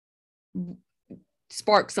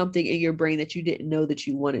spark something in your brain that you didn't know that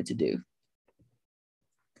you wanted to do.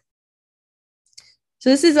 So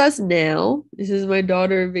this is us now. This is my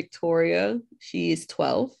daughter, Victoria. She is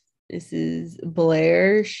 12. This is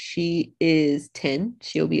Blair. She is 10.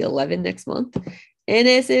 She'll be 11 next month. And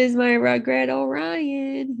this is my Rugrat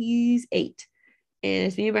Orion. He's 8. And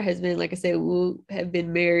it's me and my husband. Like I said, we'll have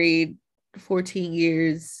been married 14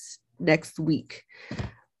 years next week.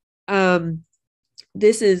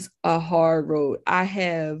 This is a hard road.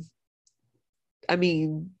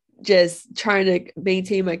 Just trying to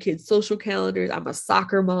maintain my kids' social calendars. I'm a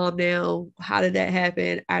soccer mom now. How did that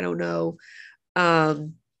happen? I don't know.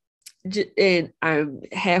 And I'm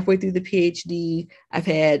halfway through the PhD. I've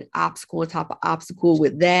had obstacle on top of obstacle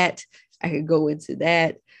with that. I could go into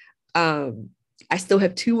that. I still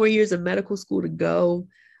have 2 more years of medical school to go.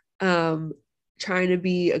 Trying to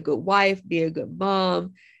be a good wife, be a good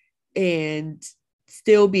mom, and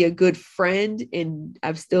still be a good friend. And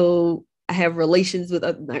I have relations with,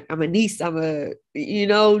 I'm a niece,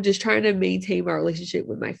 just trying to maintain my relationship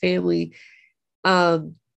with my family.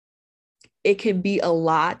 It can be a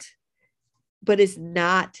lot, but it's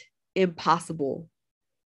not impossible.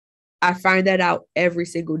 I find that out every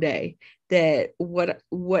single day, that what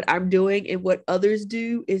I'm doing and what others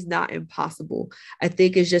do is not impossible. I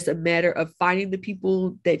think it's just a matter of finding the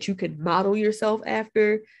people that you can model yourself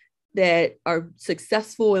after, that are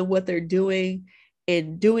successful in what they're doing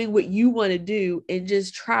and doing what you want to do, and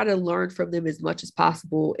just try to learn from them as much as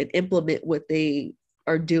possible and implement what they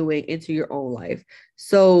are doing into your own life.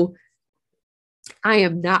 So I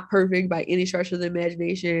am not perfect by any stretch of the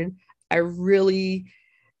imagination. I really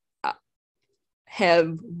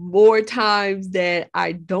have more times that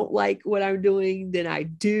I don't like what I'm doing than I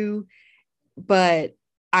do, but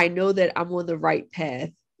I know that I'm on the right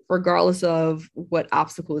path, regardless of what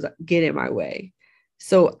obstacles get in my way.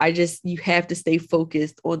 So you have to stay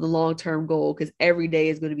focused on the long-term goal, because every day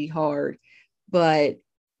is going to be hard, but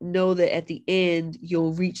know that at the end,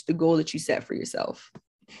 you'll reach the goal that you set for yourself.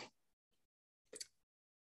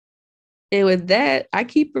 And with that, I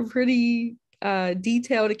keep a pretty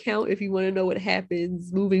detailed account if you want to know what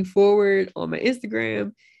happens moving forward on my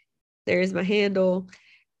Instagram. There's my handle,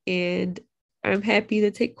 and I'm happy to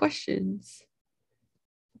take questions.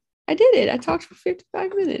 I did it. I talked for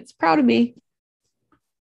 55 minutes. Proud of me.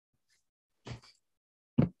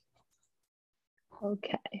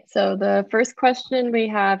 Okay, so the first question we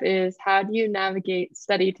have is, how do you navigate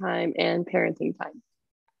study time and parenting time?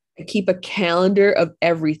 I keep a calendar of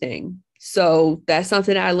everything. So that's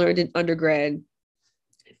something I learned in undergrad.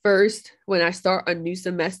 First, when I start a new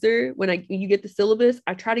semester, when you get the syllabus,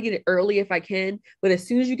 I try to get it early if I can. But as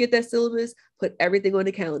soon as you get that syllabus, put everything on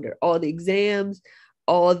the calendar, all the exams,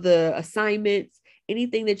 all the assignments,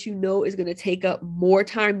 anything that you know is going to take up more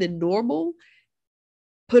time than normal,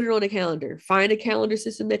 put it on a calendar. Find a calendar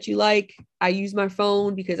system that you like. I use my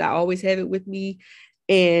phone because I always have it with me,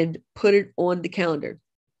 and put it on the calendar.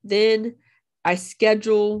 Then I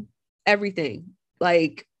schedule everything,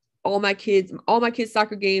 like all my kids'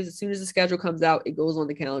 soccer games. As soon as the schedule comes out, it goes on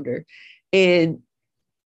the calendar. And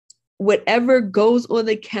whatever goes on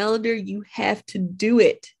the calendar, you have to do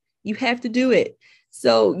it. You have to do it.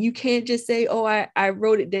 So you can't just say, oh, I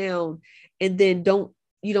wrote it down, and then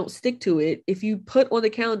you don't stick to it. If you put on the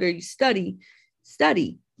calendar, you study.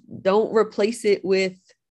 Don't replace it with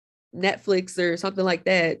Netflix or something like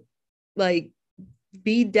that. Like,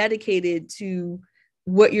 be dedicated to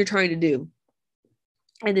what you're trying to do.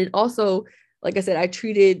 And then also, like I said, I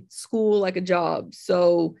treated school like a job.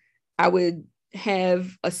 So I would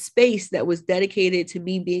have a space that was dedicated to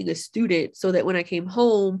me being a student, so that when I came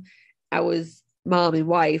home, I was mom and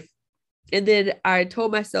wife. And then I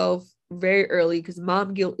told myself very early, because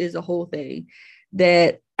mom guilt is a whole thing,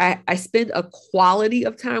 that I spend a quality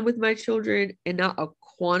of time with my children and not a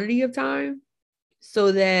quantity of time,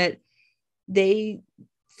 so that they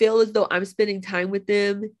feel as though I'm spending time with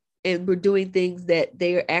them and we're doing things that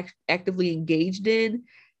they are actively engaged in,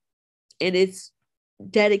 and it's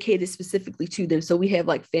dedicated specifically to them. So we have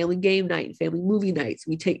like family game night and family movie nights.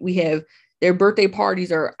 We have their birthday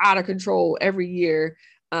parties are out of control every year.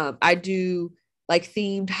 I do like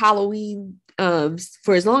themed Halloween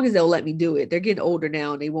for as long as they'll let me do it. They're getting older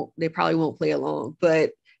now, and they probably won't play along,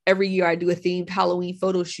 but every year I do a themed Halloween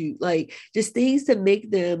photo shoot, like just things to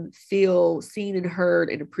make them feel seen and heard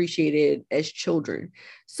and appreciated as children.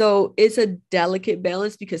 So it's a delicate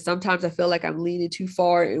balance because sometimes I feel like I'm leaning too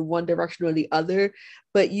far in one direction or the other,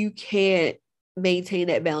 but you can't maintain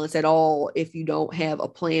that balance at all if you don't have a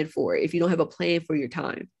plan for it, if you don't have a plan for your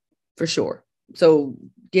time, for sure. So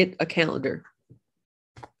get a calendar.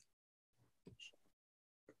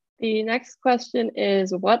 The next question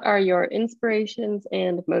is, what are your inspirations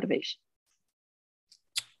and motivations?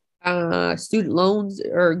 Student loans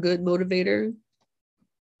are a good motivator.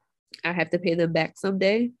 I have to pay them back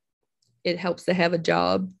someday. It helps to have a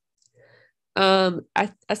job.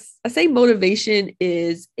 I say motivation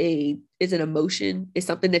is an emotion. It's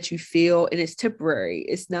something that you feel and it's temporary.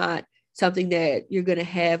 It's not something that you're going to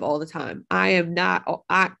have all the time.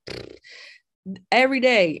 Every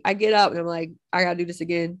day I get up and I'm like, I got to do this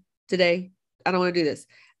again today. I don't want to do this.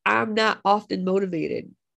 I'm not often motivated.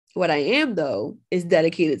 What I am, though, is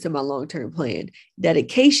dedicated to my long-term plan.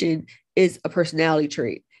 Dedication is a personality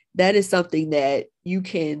trait. That is something that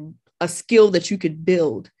a skill that you could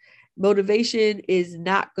build. Motivation is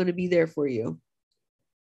not going to be there for you.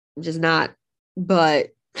 Just not.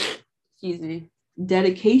 But, excuse me,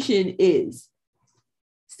 dedication is.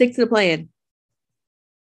 Stick to the plan.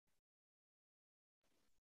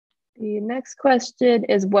 The next question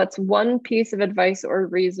is, what's one piece of advice or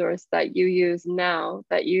resource that you use now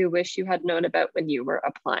that you wish you had known about when you were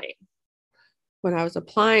applying? When I was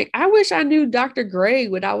applying, I wish I knew Dr. Gray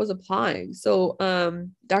when I was applying. So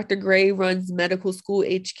Dr. Gray runs Medical School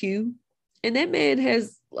HQ, and that man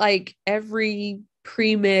has like every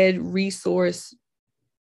pre-med resource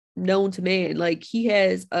known to man. Like he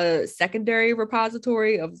has a secondary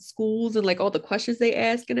repository of schools and like all the questions they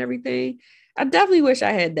ask and everything. I definitely wish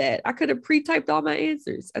I had that. I could have pre-typed all my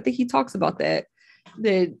answers. I think he talks about that.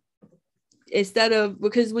 That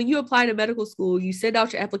because when you apply to medical school, you send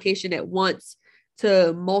out your application at once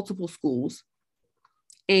to multiple schools,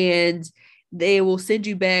 and they will send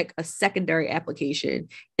you back a secondary application,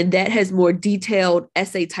 and that has more detailed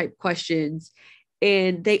essay type questions,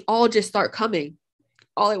 and they all just start coming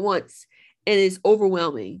all at once, and it's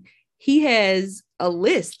overwhelming. He has a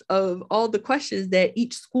list of all the questions that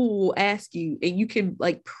each school will ask you, and you can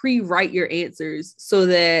like pre-write your answers so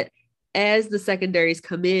that as the secondaries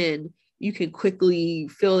come in, you can quickly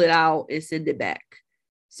fill it out and send it back.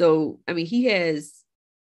 So, I mean, he has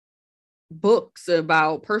books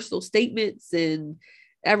about personal statements and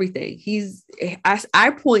everything.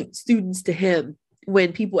 I point students to him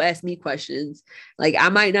when people ask me questions. Like I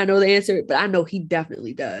might not know the answer, but I know he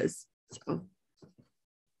definitely does. So.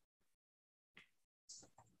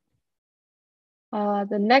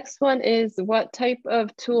 The next one is, what type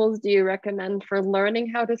of tools do you recommend for learning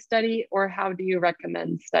how to study, or how do you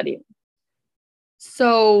recommend studying?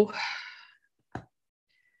 So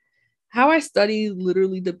how I study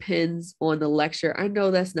literally depends on the lecture. I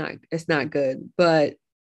know it's not good, but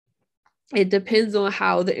it depends on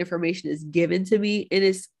how the information is given to me.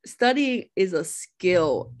 And studying is a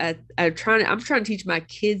skill. I'm trying to teach my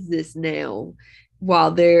kids this now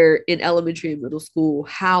while they're in elementary and middle school,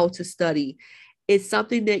 how to study. It's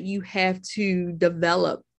something that you have to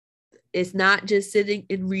develop. It's not just sitting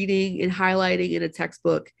and reading and highlighting in a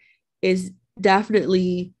textbook. It's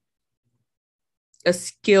definitely a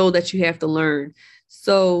skill that you have to learn.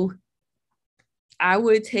 So I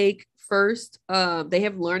would take first, they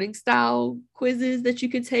have learning style quizzes that you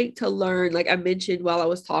can take to learn, like I mentioned while I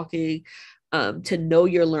was talking, to know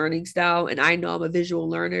your learning style. And I know I'm a visual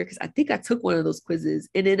learner because I think I took one of those quizzes.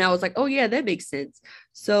 And then I was like, oh yeah, that makes sense.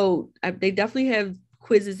 So they definitely have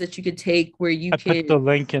quizzes that you can take where you can. I put the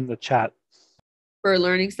link in the chat. For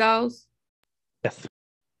learning styles? Yes.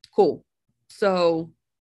 Cool. So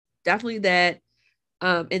definitely that.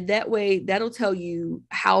 And that way, that'll tell you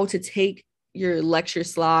how to take your lecture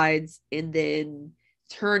slides and then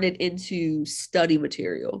turn it into study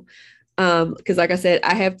material. Because like I said,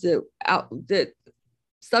 the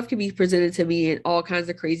stuff can be presented to me in all kinds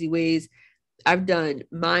of crazy ways. I've done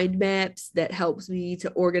mind maps that helps me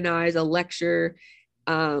to organize a lecture,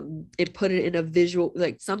 and put it in a visual,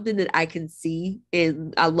 like something that I can see.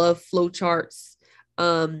 And I love flowcharts.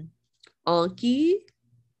 Anki,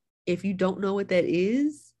 if you don't know what that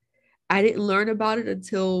is, I didn't learn about it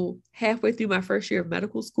until halfway through my first year of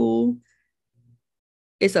medical school.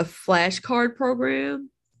 It's a flashcard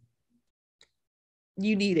program.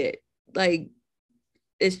 You need it. Like,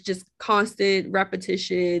 it's just constant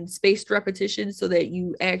repetition, spaced repetition, so that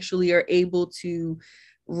you actually are able to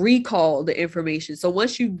recall the information. So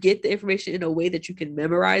once you get the information in a way that you can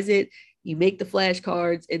memorize it, you make the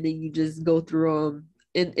flashcards and then you just go through them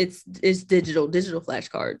and it's digital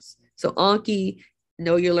flashcards. So Anki,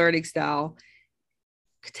 know your learning style,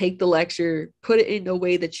 take the lecture, put it in a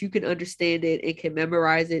way that you can understand it and can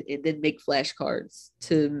memorize it, and then make flashcards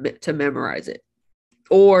to memorize it.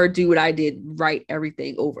 Or do what I did, write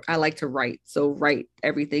everything over. I like to write, so write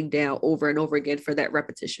everything down over and over again for that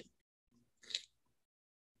repetition.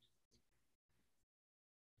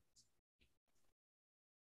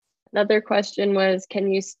 Another question was,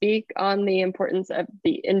 can you speak on the importance of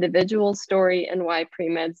the individual story and why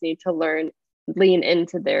pre-meds need to lean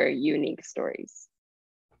into their unique stories?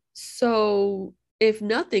 So if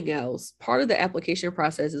nothing else, part of the application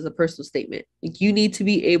process is a personal statement. Like, you need to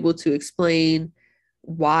be able to explain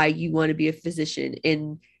why you want to be a physician,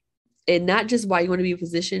 and not just why you want to be a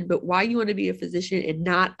physician, but why you want to be a physician and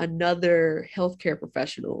not another healthcare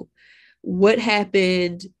professional. What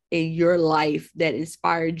happened in your life that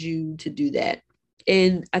inspired you to do that?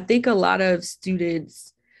 And I think a lot of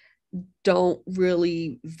students don't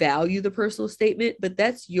really value the personal statement, but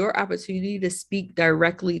that's your opportunity to speak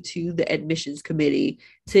directly to the admissions committee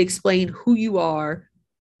to explain who you are,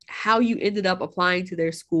 how you ended up applying to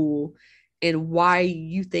their school, and why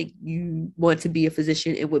you think you want to be a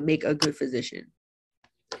physician and would make a good physician.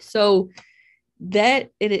 So that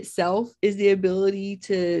in itself is the ability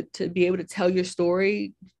to be able to tell your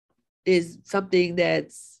story, is something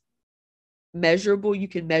that's measurable. You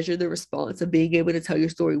can measure the response of being able to tell your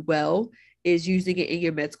story well, is using it in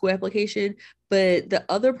your med school application. But the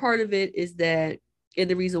other part of it is that, and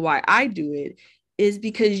the reason why I do it, is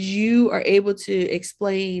because you are able to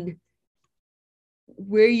explain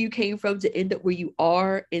where you came from to end up where you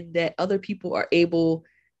are, and that other people are able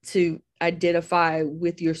to identify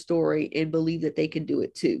with your story and believe that they can do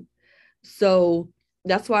it too. So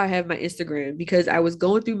that's why I have my Instagram, because I was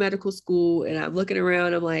going through medical school and I'm looking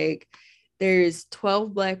around, I'm like, there's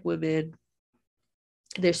 12 Black women,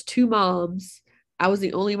 there's 2 moms, I was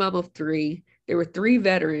the only mom of 3, there were 3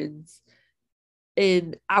 veterans,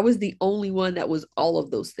 and I was the only one that was all of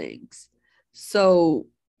those things. So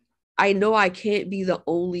I know I can't be the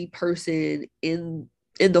only person in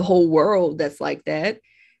the whole world that's like that,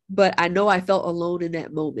 but I know I felt alone in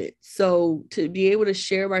that moment. So to be able to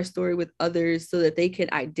share my story with others so that they can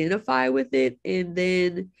identify with it and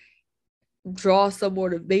then draw some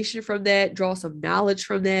motivation from that, draw some knowledge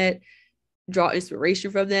from that, draw inspiration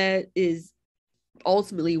from that, is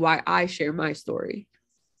ultimately why I share my story.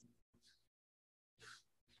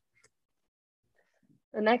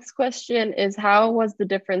 The next question is, how was the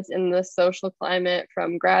difference in the social climate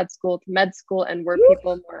from grad school to med school, and were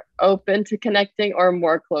people more open to connecting or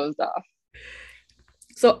more closed off?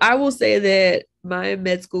 So I will say that my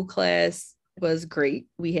med school class was great.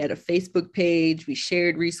 We had a Facebook page, we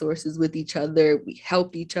shared resources with each other, we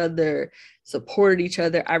helped each other, supported each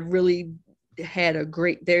other. I really had a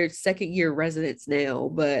great, they're second year residents now,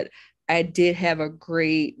 but I did have a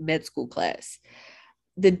great med school class.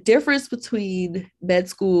 The difference between med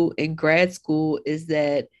school and grad school is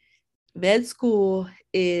that med school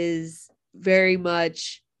is very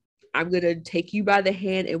much, I'm going to take you by the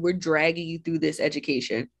hand and we're dragging you through this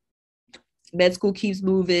education. Med school keeps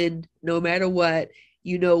moving no matter what.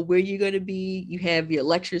 You know where you're going to be. You have your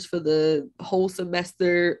lectures for the whole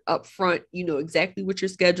semester up front. You know exactly what your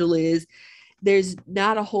schedule is. There's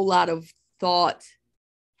not a whole lot of thought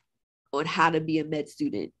on how to be a med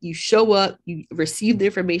student. You show up, you receive the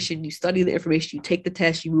information, you study the information, you take the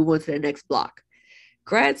test, you move on to the next block.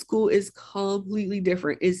 Grad school is completely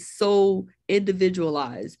different. It's so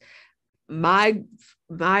individualized. My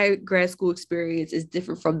grad school experience is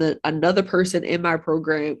different from another person in my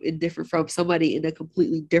program, and different from somebody in a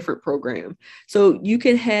completely different program. So you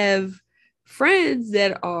can have friends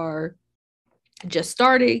that are just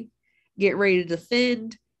starting, getting ready to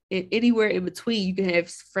defend, and anywhere in between. You can have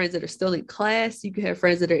friends that are still in class. You can have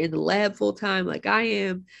friends that are in the lab full time, like I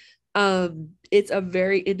am. It's a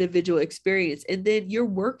very individual experience. And then you're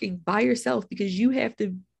working by yourself because you have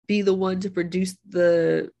to be the one to produce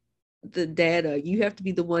the data. You have to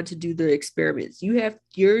be the one to do the experiments.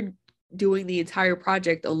 You're doing the entire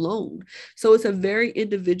project alone. So it's a very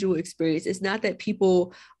individual experience. It's not that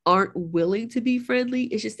people aren't willing to be friendly.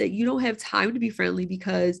 It's just that you don't have time to be friendly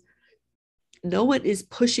because no one is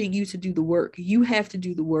pushing you to do the work. You have to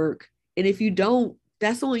do the work. And if you don't,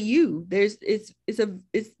 that's on you. It's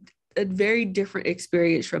a very different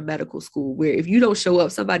experience from medical school, where if you don't show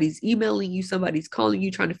up, somebody's emailing you, somebody's calling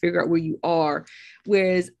you, trying to figure out where you are.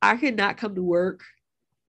 Whereas I could not come to work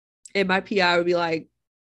and my PI would be like,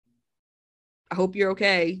 I hope you're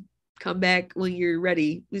okay. Come back when you're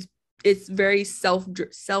ready. It's very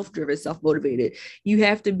self-driven, self-motivated. You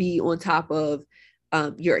have to be on top of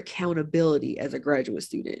your accountability as a graduate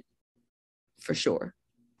student, for sure.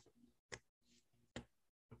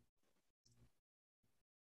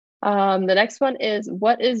 The next one is,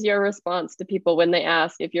 what is your response to people when they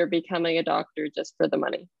ask if you're becoming a doctor just for the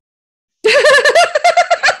money?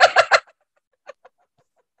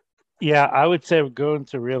 Yeah, I would say go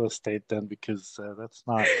into real estate then, because that's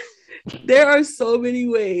not. There are so many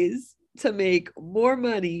ways to make more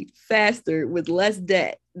money faster with less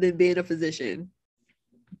debt than being a physician.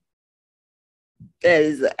 That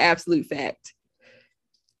is an absolute fact.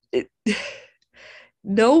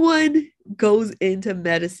 No one goes into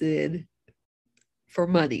medicine for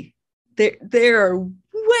money. There are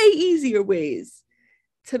way easier ways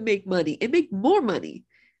to make money and make more money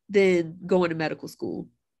than going to medical school.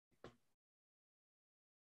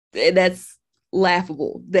 And that's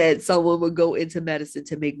laughable that someone would go into medicine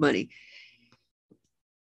to make money.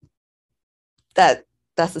 That's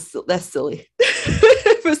silly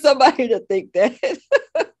for somebody to think that.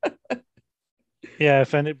 Yeah,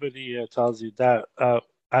 if anybody tells you that,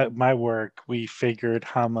 at my work, we figured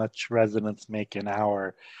how much residents make an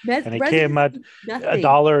hour, and it came at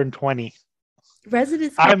 $1.20.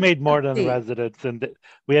 Residents, I made more than residents, and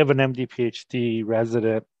we have an MD PhD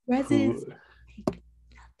resident. Residents,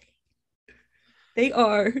 they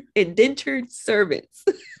are indentured servants.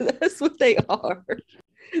 That's what they are.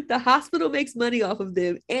 The hospital makes money off of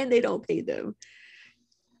them, and they don't pay them.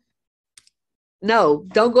 No,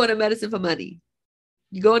 don't go into medicine for money.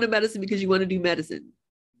 You go into medicine because you want to do medicine.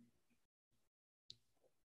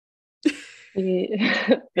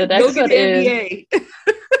 The next one is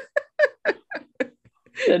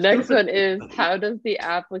the next one is, how does the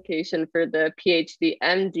application for the PhD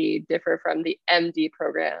MD differ from the MD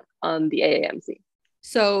program on the AAMC?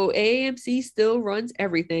 So AAMC still runs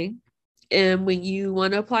everything. And when you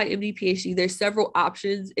want to apply MD PhD, there's several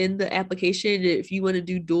options in the application. If you want to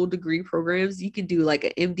do dual degree programs, you can do like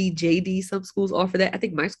an MD JD. Some schools offer that. I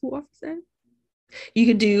think my school offers that. You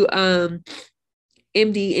can do MD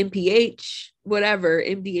MPH, whatever,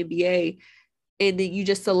 MD MBA, and then you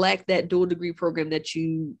just select that dual degree program that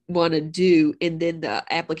you want to do, and then the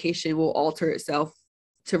application will alter itself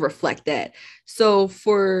to reflect that. So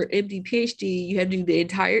for MD PhD, you have to do the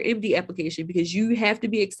entire MD application because you have to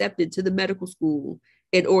be accepted to the medical school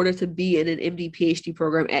in order to be in an MD PhD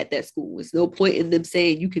program at that school. There's no point in them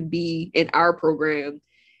saying you can be in our program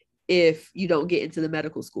if you don't get into the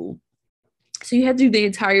medical school. So you have to do the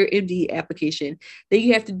entire MD application. Then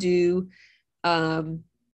you have to do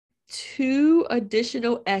 2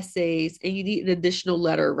 additional essays, and you need an additional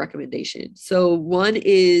letter of recommendation. So one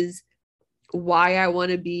is why I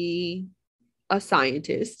want to be a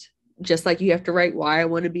scientist, just like you have to write why I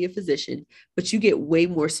want to be a physician, but you get way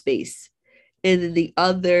more space. And then the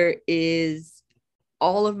other is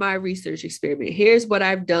all of my research experiment. Here's what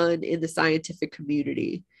I've done in the scientific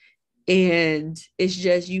community. And it's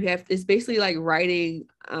just, it's basically like writing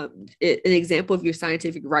an example of your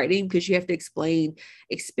scientific writing, because you have to explain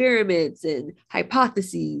experiments and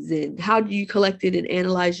hypotheses and how do you collect it and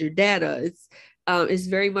analyze your data. It's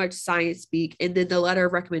very much science speak. And then the letter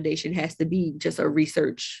of recommendation has to be just a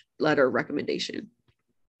research letter of recommendation.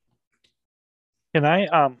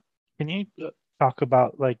 Can you talk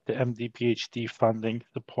about like the MD PhD funding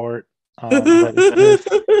support?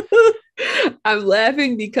 I'm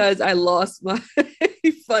laughing because I lost my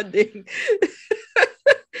funding.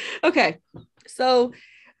 Okay, so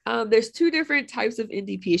there's 2 different types of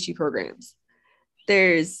MD PhD programs.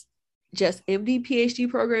 There's just MD PhD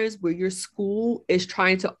programs where your school is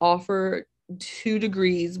trying to offer 2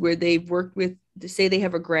 degrees where they've worked with, to say they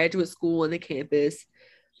have a graduate school on the campus,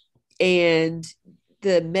 and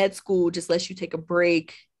the med school just lets you take a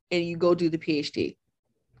break and you go do the PhD.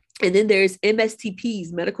 And then there's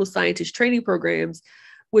MSTPs, medical scientist training programs,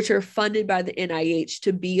 which are funded by the NIH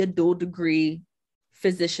to be a dual degree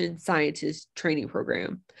physician scientist training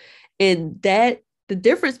program. And that the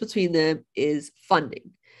difference between them is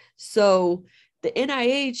funding. So the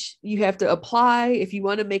NIH, you have to apply if you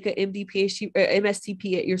want to make an MD, PhD, or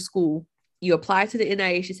MSTP at your school. You apply to the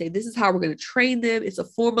NIH and say, this is how we're going to train them. It's a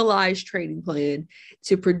formalized training plan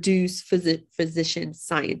to produce physician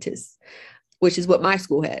scientists, which is what my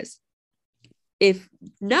school has. If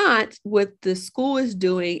not, what the school is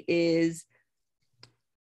doing is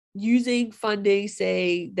using funding,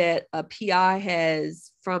 say that a PI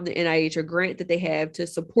has from the NIH, or grant that they have to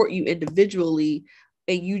support you individually,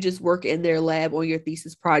 and you just work in their lab on your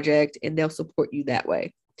thesis project, and they'll support you that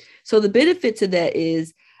way. So the benefit to that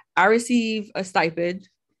is I receive a stipend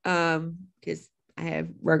because I have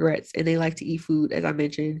Rugrats and they like to eat food, as I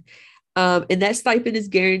mentioned. And that stipend is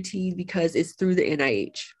guaranteed because it's through the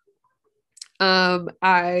NIH.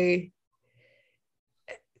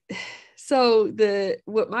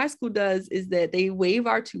 What my school does is that they waive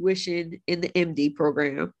our tuition in the MD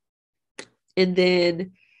program. And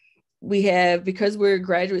then we have, because we're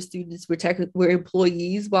graduate students, we're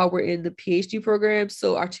employees while we're in the PhD program.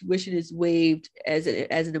 So our tuition is waived as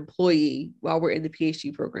an employee while we're in the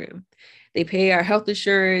PhD program. They pay our health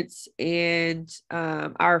insurance and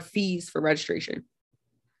our fees for registration.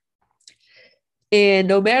 And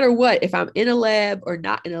no matter what, if I'm in a lab or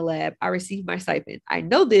not in a lab, I receive my stipend. I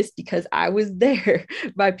know this because I was there.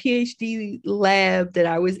 My PhD lab that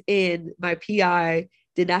I was in, my PI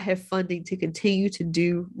did not have funding to continue to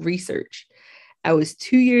do research. I was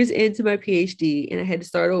 2 years into my PhD and I had to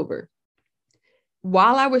start over.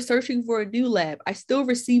 While I was searching for a new lab, I still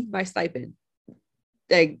received my stipend.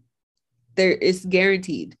 Like, it's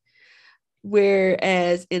guaranteed.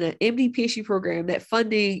 Whereas in an MD PhD program, that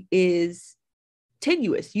funding is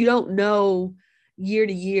tenuous. You don't know year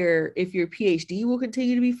to year if your PhD will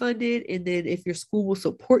continue to be funded, and then if your school will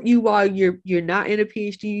support you while you're not in a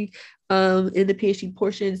PhD, in the PhD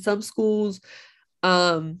portion. Some schools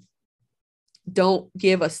don't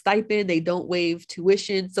give a stipend, they don't waive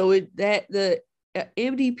tuition. So the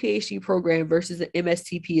MD PhD program versus the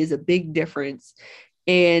MSTP is a big difference.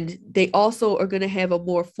 And they also are going to have a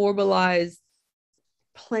more formalized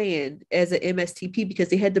plan as an MSTP because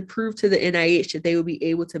they had to prove to the NIH that they would be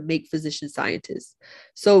able to make physician scientists.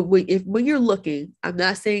 So when you're looking, I'm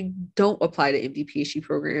not saying don't apply to MD PhD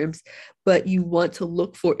programs, but you want to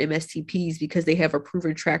look for MSTPs because they have a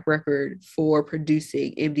proven track record for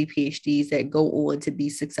producing MD PhDs that go on to be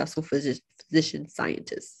successful physician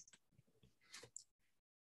scientists.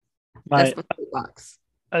 That's my box.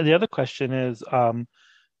 The other question is,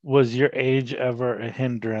 was your age ever a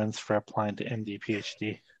hindrance for applying to MD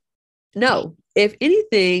PhD? No. If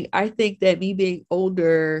anything, I think that me being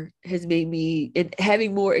older has made me, and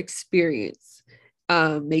having more experience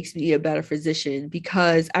makes me a better physician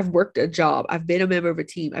because I've worked a job. I've been a member of a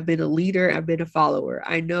team. I've been a leader. I've been a follower.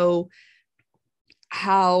 I know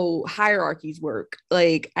how hierarchies work.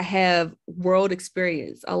 Like, I have world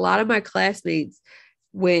experience. A lot of my classmates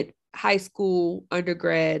went high school,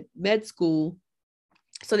 undergrad, med school,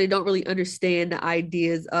 so they don't really understand the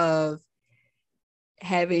ideas of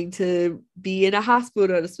having to be in a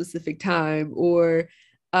hospital at a specific time or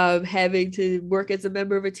having to work as a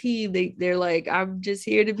member of a team. They're like, I'm just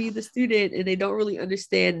here to be the student, and they don't really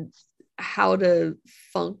understand how to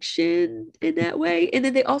function in that way. And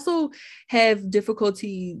then they also have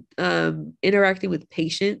difficulty interacting with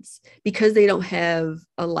patients because they don't have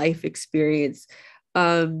a life experience.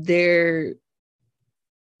 Their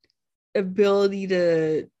ability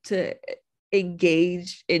to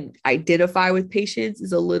engage and identify with patients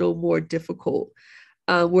is a little more difficult.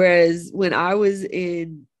 Whereas when I was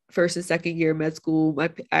in first and second year med school,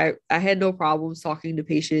 I had no problems talking to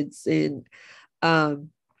patients and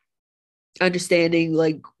understanding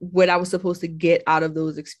like what I was supposed to get out of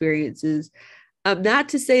those experiences. Not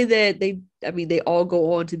to say that they all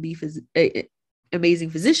go on to be amazing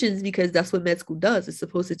physicians, because that's what med school does. It's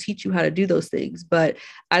supposed to teach you how to do those things. But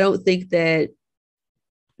I don't think that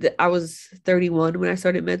I was 31 when I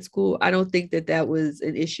started med school. I don't think that was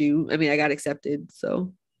an issue. I mean, I got accepted,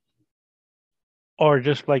 so. Or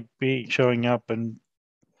just like showing up and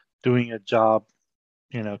doing a job,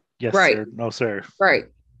 yes, right. Sir, no, sir. Right.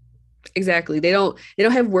 Exactly. They don't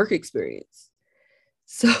have work experience.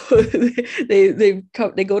 So they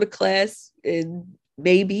go to class, and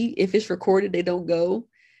maybe if it's recorded, they don't go.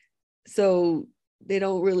 So they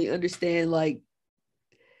don't really understand, like,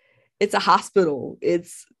 it's a hospital.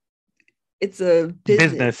 It's a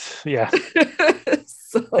business. Yeah.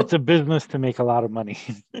 So, it's a business to make a lot of money.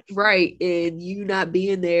 Right. And you not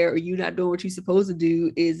being there or you not doing what you're supposed to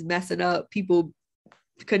do is messing up people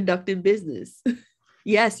conducting business.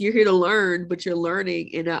 Yes, you're here to learn, but you're learning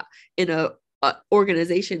in a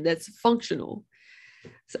organization that's functional.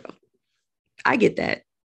 So I get that.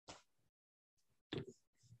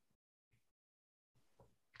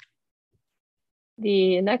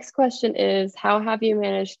 The next question is, how have you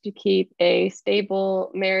managed to keep a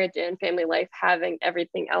stable marriage and family life, having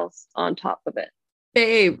everything else on top of it?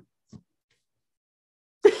 Babe.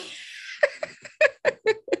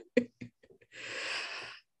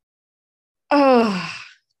 Oh,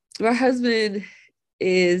 my husband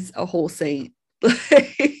is a whole saint.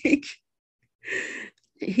 Like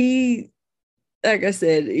I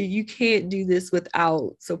said, you can't do this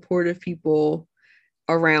without supportive people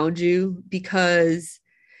around you, because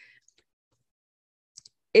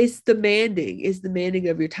it's demanding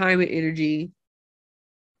of your time and energy.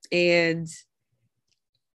 And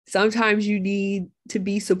sometimes you need to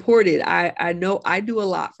be supported. I know I do a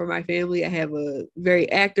lot for my family. I have a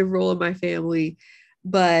very active role in my family,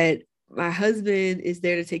 but my husband is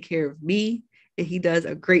there to take care of me, and he does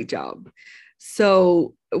a great job.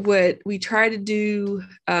 So what we try to do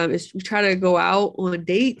is we try to go out on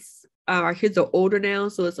dates. Our kids are older now,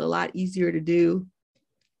 so it's a lot easier to do.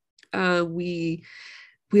 When we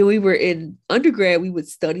were in undergrad, we would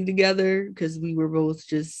study together because we were both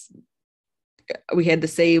just, we had the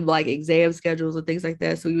same like exam schedules and things like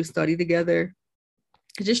that. So we would study together,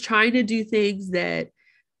 just trying to do things that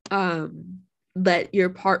let your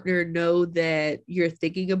partner know that you're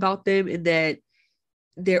thinking about them and that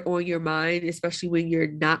they're on your mind, especially when you're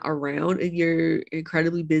not around and you're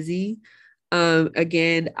incredibly busy.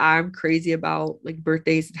 Again, I'm crazy about like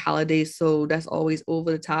birthdays and holidays, so that's always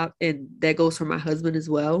over the top, and that goes for my husband as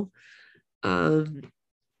well.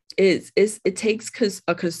 It takes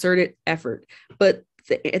a concerted effort, but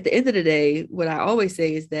at the end of the day, what I always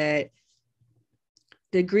say is that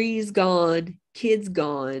degrees gone, kids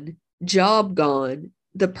gone, job gone,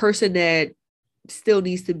 the person that still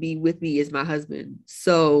needs to be with me is my husband.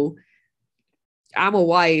 So I'm a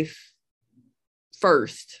wife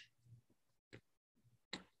first,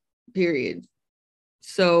 period.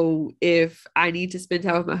 So if I need to spend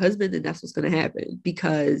time with my husband, then that's what's going to happen,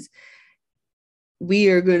 because we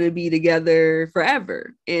are going to be together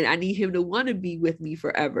forever, and I need him to want to be with me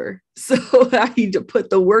forever. So I need to put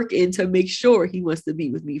the work in to make sure he wants to be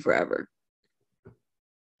with me forever.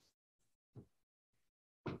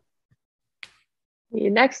 The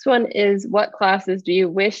next one is, what classes do you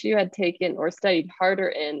wish you had taken or studied harder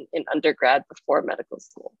in undergrad before medical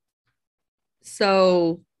school?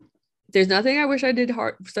 So there's nothing I wish I did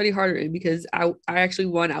study harder in, because I actually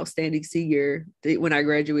won outstanding senior when I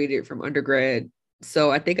graduated from undergrad.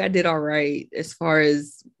 So I think I did all right as far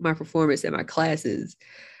as my performance in my classes.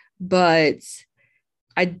 But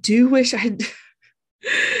I do wish I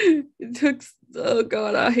took, oh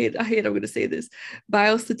God, I hate I'm going to say this,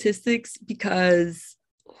 biostatistics, because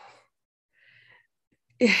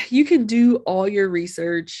you can do all your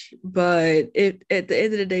research, but at the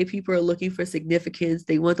end of the day, people are looking for significance.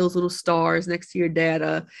 They want those little stars next to your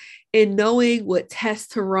data, and knowing what tests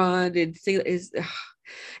to run and things is.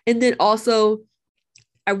 And then also,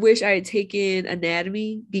 I wish I had taken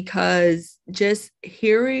anatomy, because just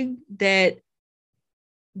hearing that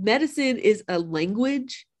medicine is a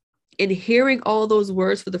language and hearing all those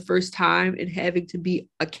words for the first time and having to be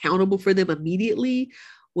accountable for them immediately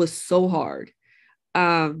was so hard.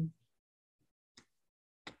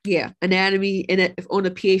 Yeah, anatomy, and if on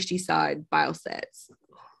the PhD side, biostats.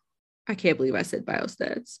 I can't believe I said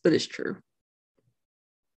biostats, but it's true.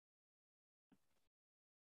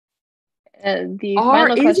 And the R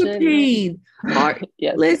final is question, a pain. R,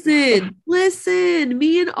 yes. Listen.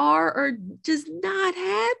 Me and R are just not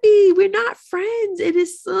happy. We're not friends. It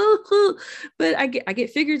is so, but I get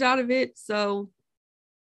figures out of it. So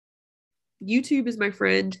YouTube is my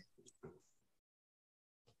friend.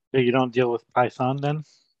 You don't deal with Python then?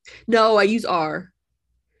 No, I use R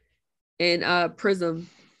and Prism.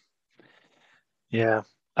 Yeah,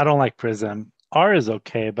 I don't like Prism. R is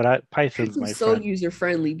okay, but Python's my so friend. User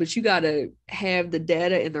friendly, but you gotta have the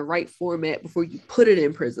data in the right format before you put it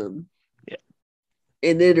in Prism. Yeah,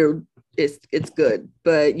 and then it's good,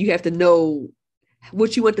 but you have to know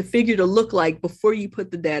what you want the figure to look like before you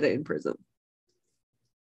put the data in Prism.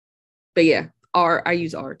 But yeah, I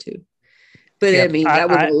use R too. But I mean, that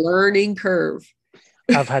was a learning curve.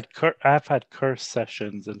 I've had curse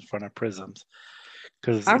sessions in front of Prisms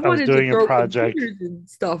because I was doing a project and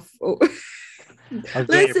stuff.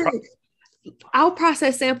 Listen, I'll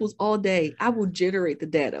process samples all day. I will generate the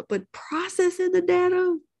data, but processing the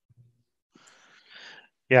data.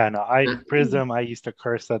 Yeah, no, Prism, I used to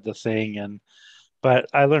curse at the thing, but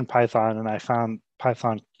I learned Python, and I found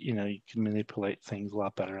Python, you can manipulate things a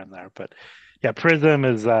lot better in there. But yeah, Prism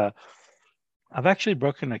is I've actually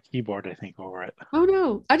broken a keyboard, I think, over it. Oh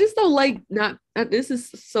no, I just don't like this is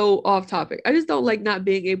so off topic. I just don't like not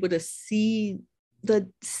being able to see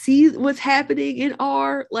what's happening in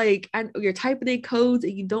R. Like you're typing in codes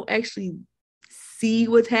and you don't actually see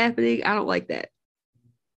what's happening. I don't like that.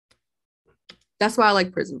 That's why I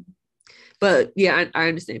like Prism. But yeah, I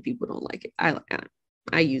understand people don't like it.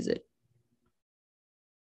 I use it.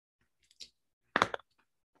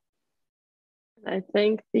 I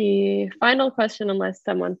think the final question, unless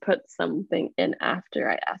someone puts something in after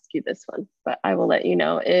I ask you this one, but I will let you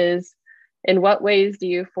know, is in what ways do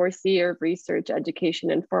you foresee your research education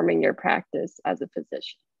informing your practice as a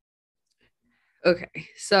physician? Okay,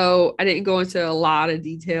 so I didn't go into a lot of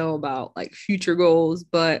detail about like future goals,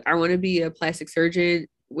 but I want to be a plastic surgeon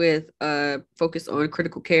with a focus on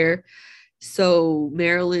critical care. So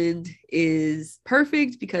Maryland is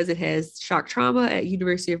perfect because it has shock trauma at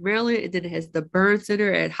University of Maryland, and then it has the burn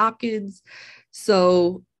center at Hopkins.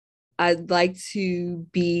 So I'd like to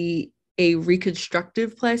be a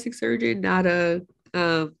reconstructive plastic surgeon, not a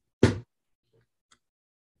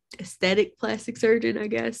aesthetic plastic surgeon, I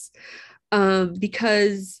guess,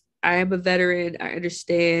 because I am a veteran. I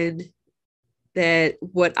understand that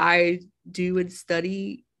what I do and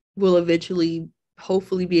study will eventually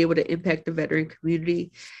hopefully be able to impact the veteran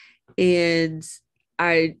community. And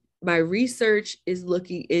my research is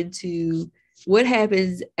looking into what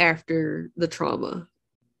happens after the trauma.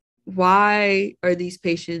 Why are these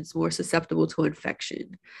patients more susceptible to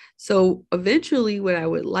infection? So eventually what I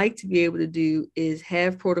would like to be able to do is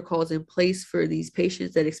have protocols in place for these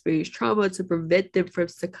patients that experience trauma to prevent them from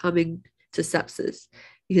succumbing to sepsis,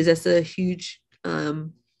 because that's a huge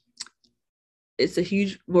it's a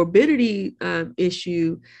huge morbidity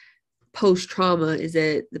issue post-trauma, is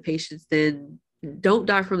that the patients then don't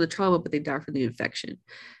die from the trauma, but they die from the infection.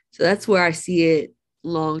 So that's where I see it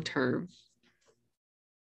long term.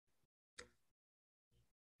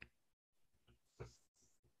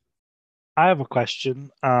 I have a question.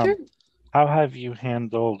 Sure. How have you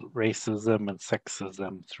handled racism and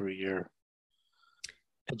sexism through your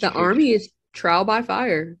The education? Army is trial by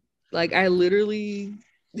fire. Like, I literally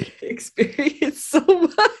experienced so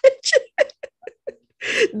much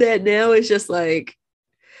that now it's just like,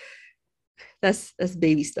 that's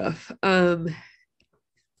baby stuff.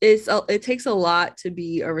 It takes a lot to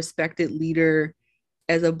be a respected leader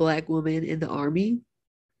as a Black woman in the Army.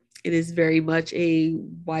 It is very much a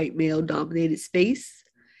white male dominated space,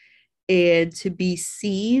 and to be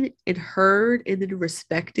seen and heard and then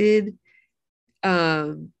respected,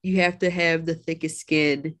 you have to have the thickest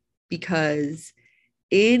skin, because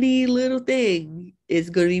any little thing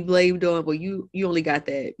is going to be blamed on, well, you only got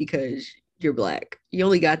that because you're Black. You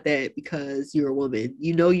only got that because you're a woman.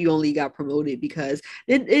 You know, you only got promoted because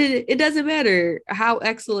it doesn't matter how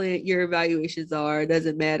excellent your evaluations are. It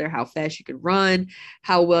doesn't matter how fast you can run,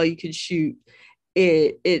 how well you can shoot.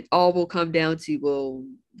 It all will come down to, well,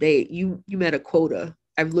 you met a quota.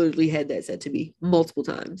 I've literally had that said to me multiple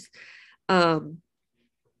times. But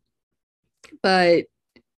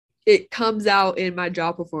it comes out in my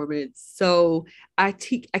job performance. So I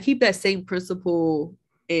keep that same principle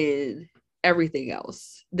in everything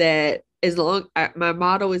else, that my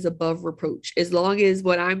motto is above reproach. As long as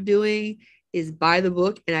what I'm doing is by the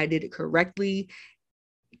book and I did it correctly,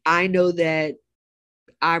 I know that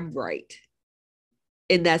I'm right.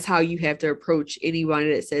 And that's how you have to approach anyone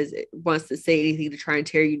that wants to say anything to try and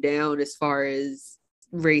tear you down as far as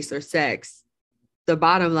race or sex. The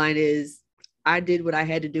bottom line is, I did what I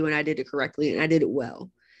had to do and I did it correctly and I did it well.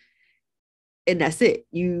 And that's it.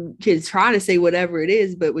 You can try to say whatever it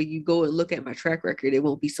is, but when you go and look at my track record, it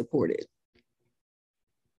won't be supported.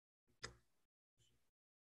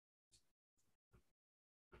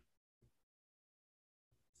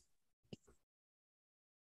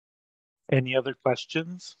 Any other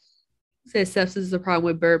questions? Says sepsis is a problem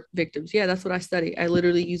with burn victims. Yeah, that's what I study. I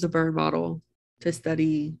literally use a burn model to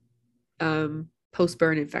study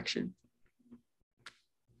post-burn infection.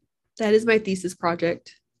 That is my thesis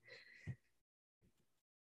project.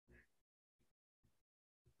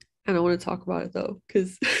 I don't want to talk about it though,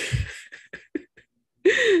 because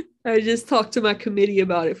I just talked to my committee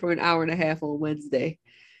about it for an hour and a half on Wednesday.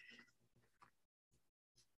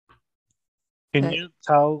 Can you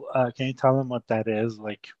tell them what that is?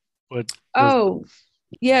 Like, what?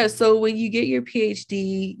 Yeah. So when you get your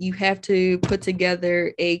PhD, you have to put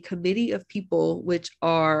together a committee of people,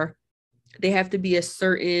 they have to be a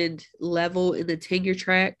certain level in the tenure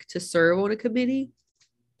track to serve on a committee.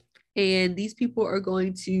 And these people are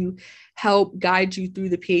going to help guide you through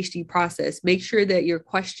the PhD process. Make sure that your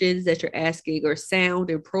questions that you're asking are sound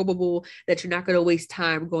and probable, that you're not going to waste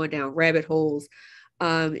time going down rabbit holes.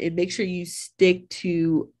 And make sure you stick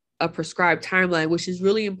to a prescribed timeline, which is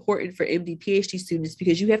really important for MD PhD students,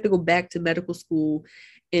 because you have to go back to medical school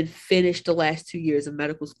and finish the last 2 years of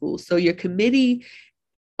medical school. So your committee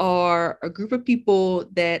are a group of people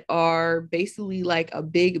that are basically like a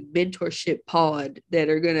big mentorship pod that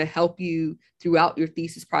are going to help you throughout your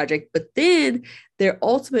thesis project. But then they're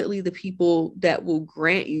ultimately the people that will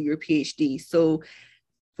grant you your PhD. So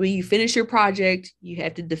when you finish your project, you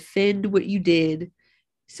have to defend what you did.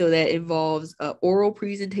 So that involves an oral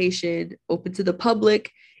presentation open to the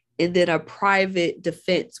public, and then a private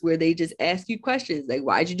defense where they just ask you questions like,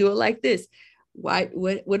 why'd you do it like this? What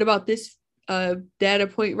about this data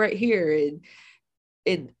point right here?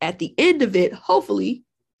 And at the end of it, hopefully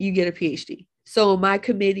you get a PhD. So my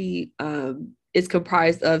committee is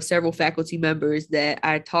comprised of several faculty members that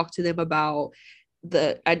I talked to them about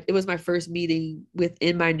it was my first meeting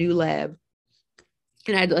within my new lab.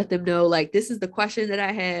 And I'd let them know, like, this is the question that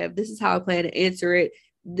I have. This is how I plan to answer it.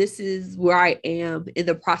 This is where I am in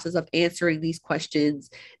the process of answering these questions.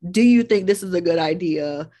 Do you think this is a good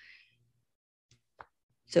idea?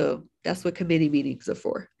 So that's what committee meetings are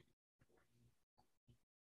for.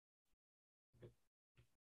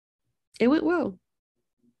 It went well,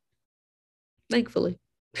 thankfully.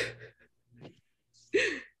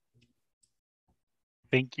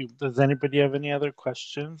 Thank you. Does anybody have any other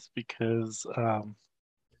questions? Because I'm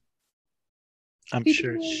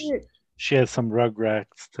sure she has some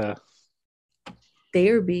rugrats to. They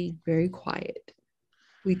are being very quiet.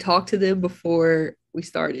 We talked to them before we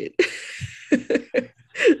started.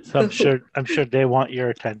 So I'm sure they want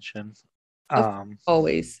your attention.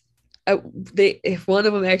 Always. If one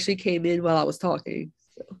of them actually came in while I was talking.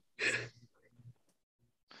 So.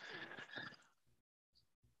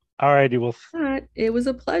 All righty. Well, it was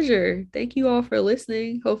a pleasure. Thank you all for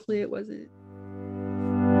listening. Hopefully it wasn't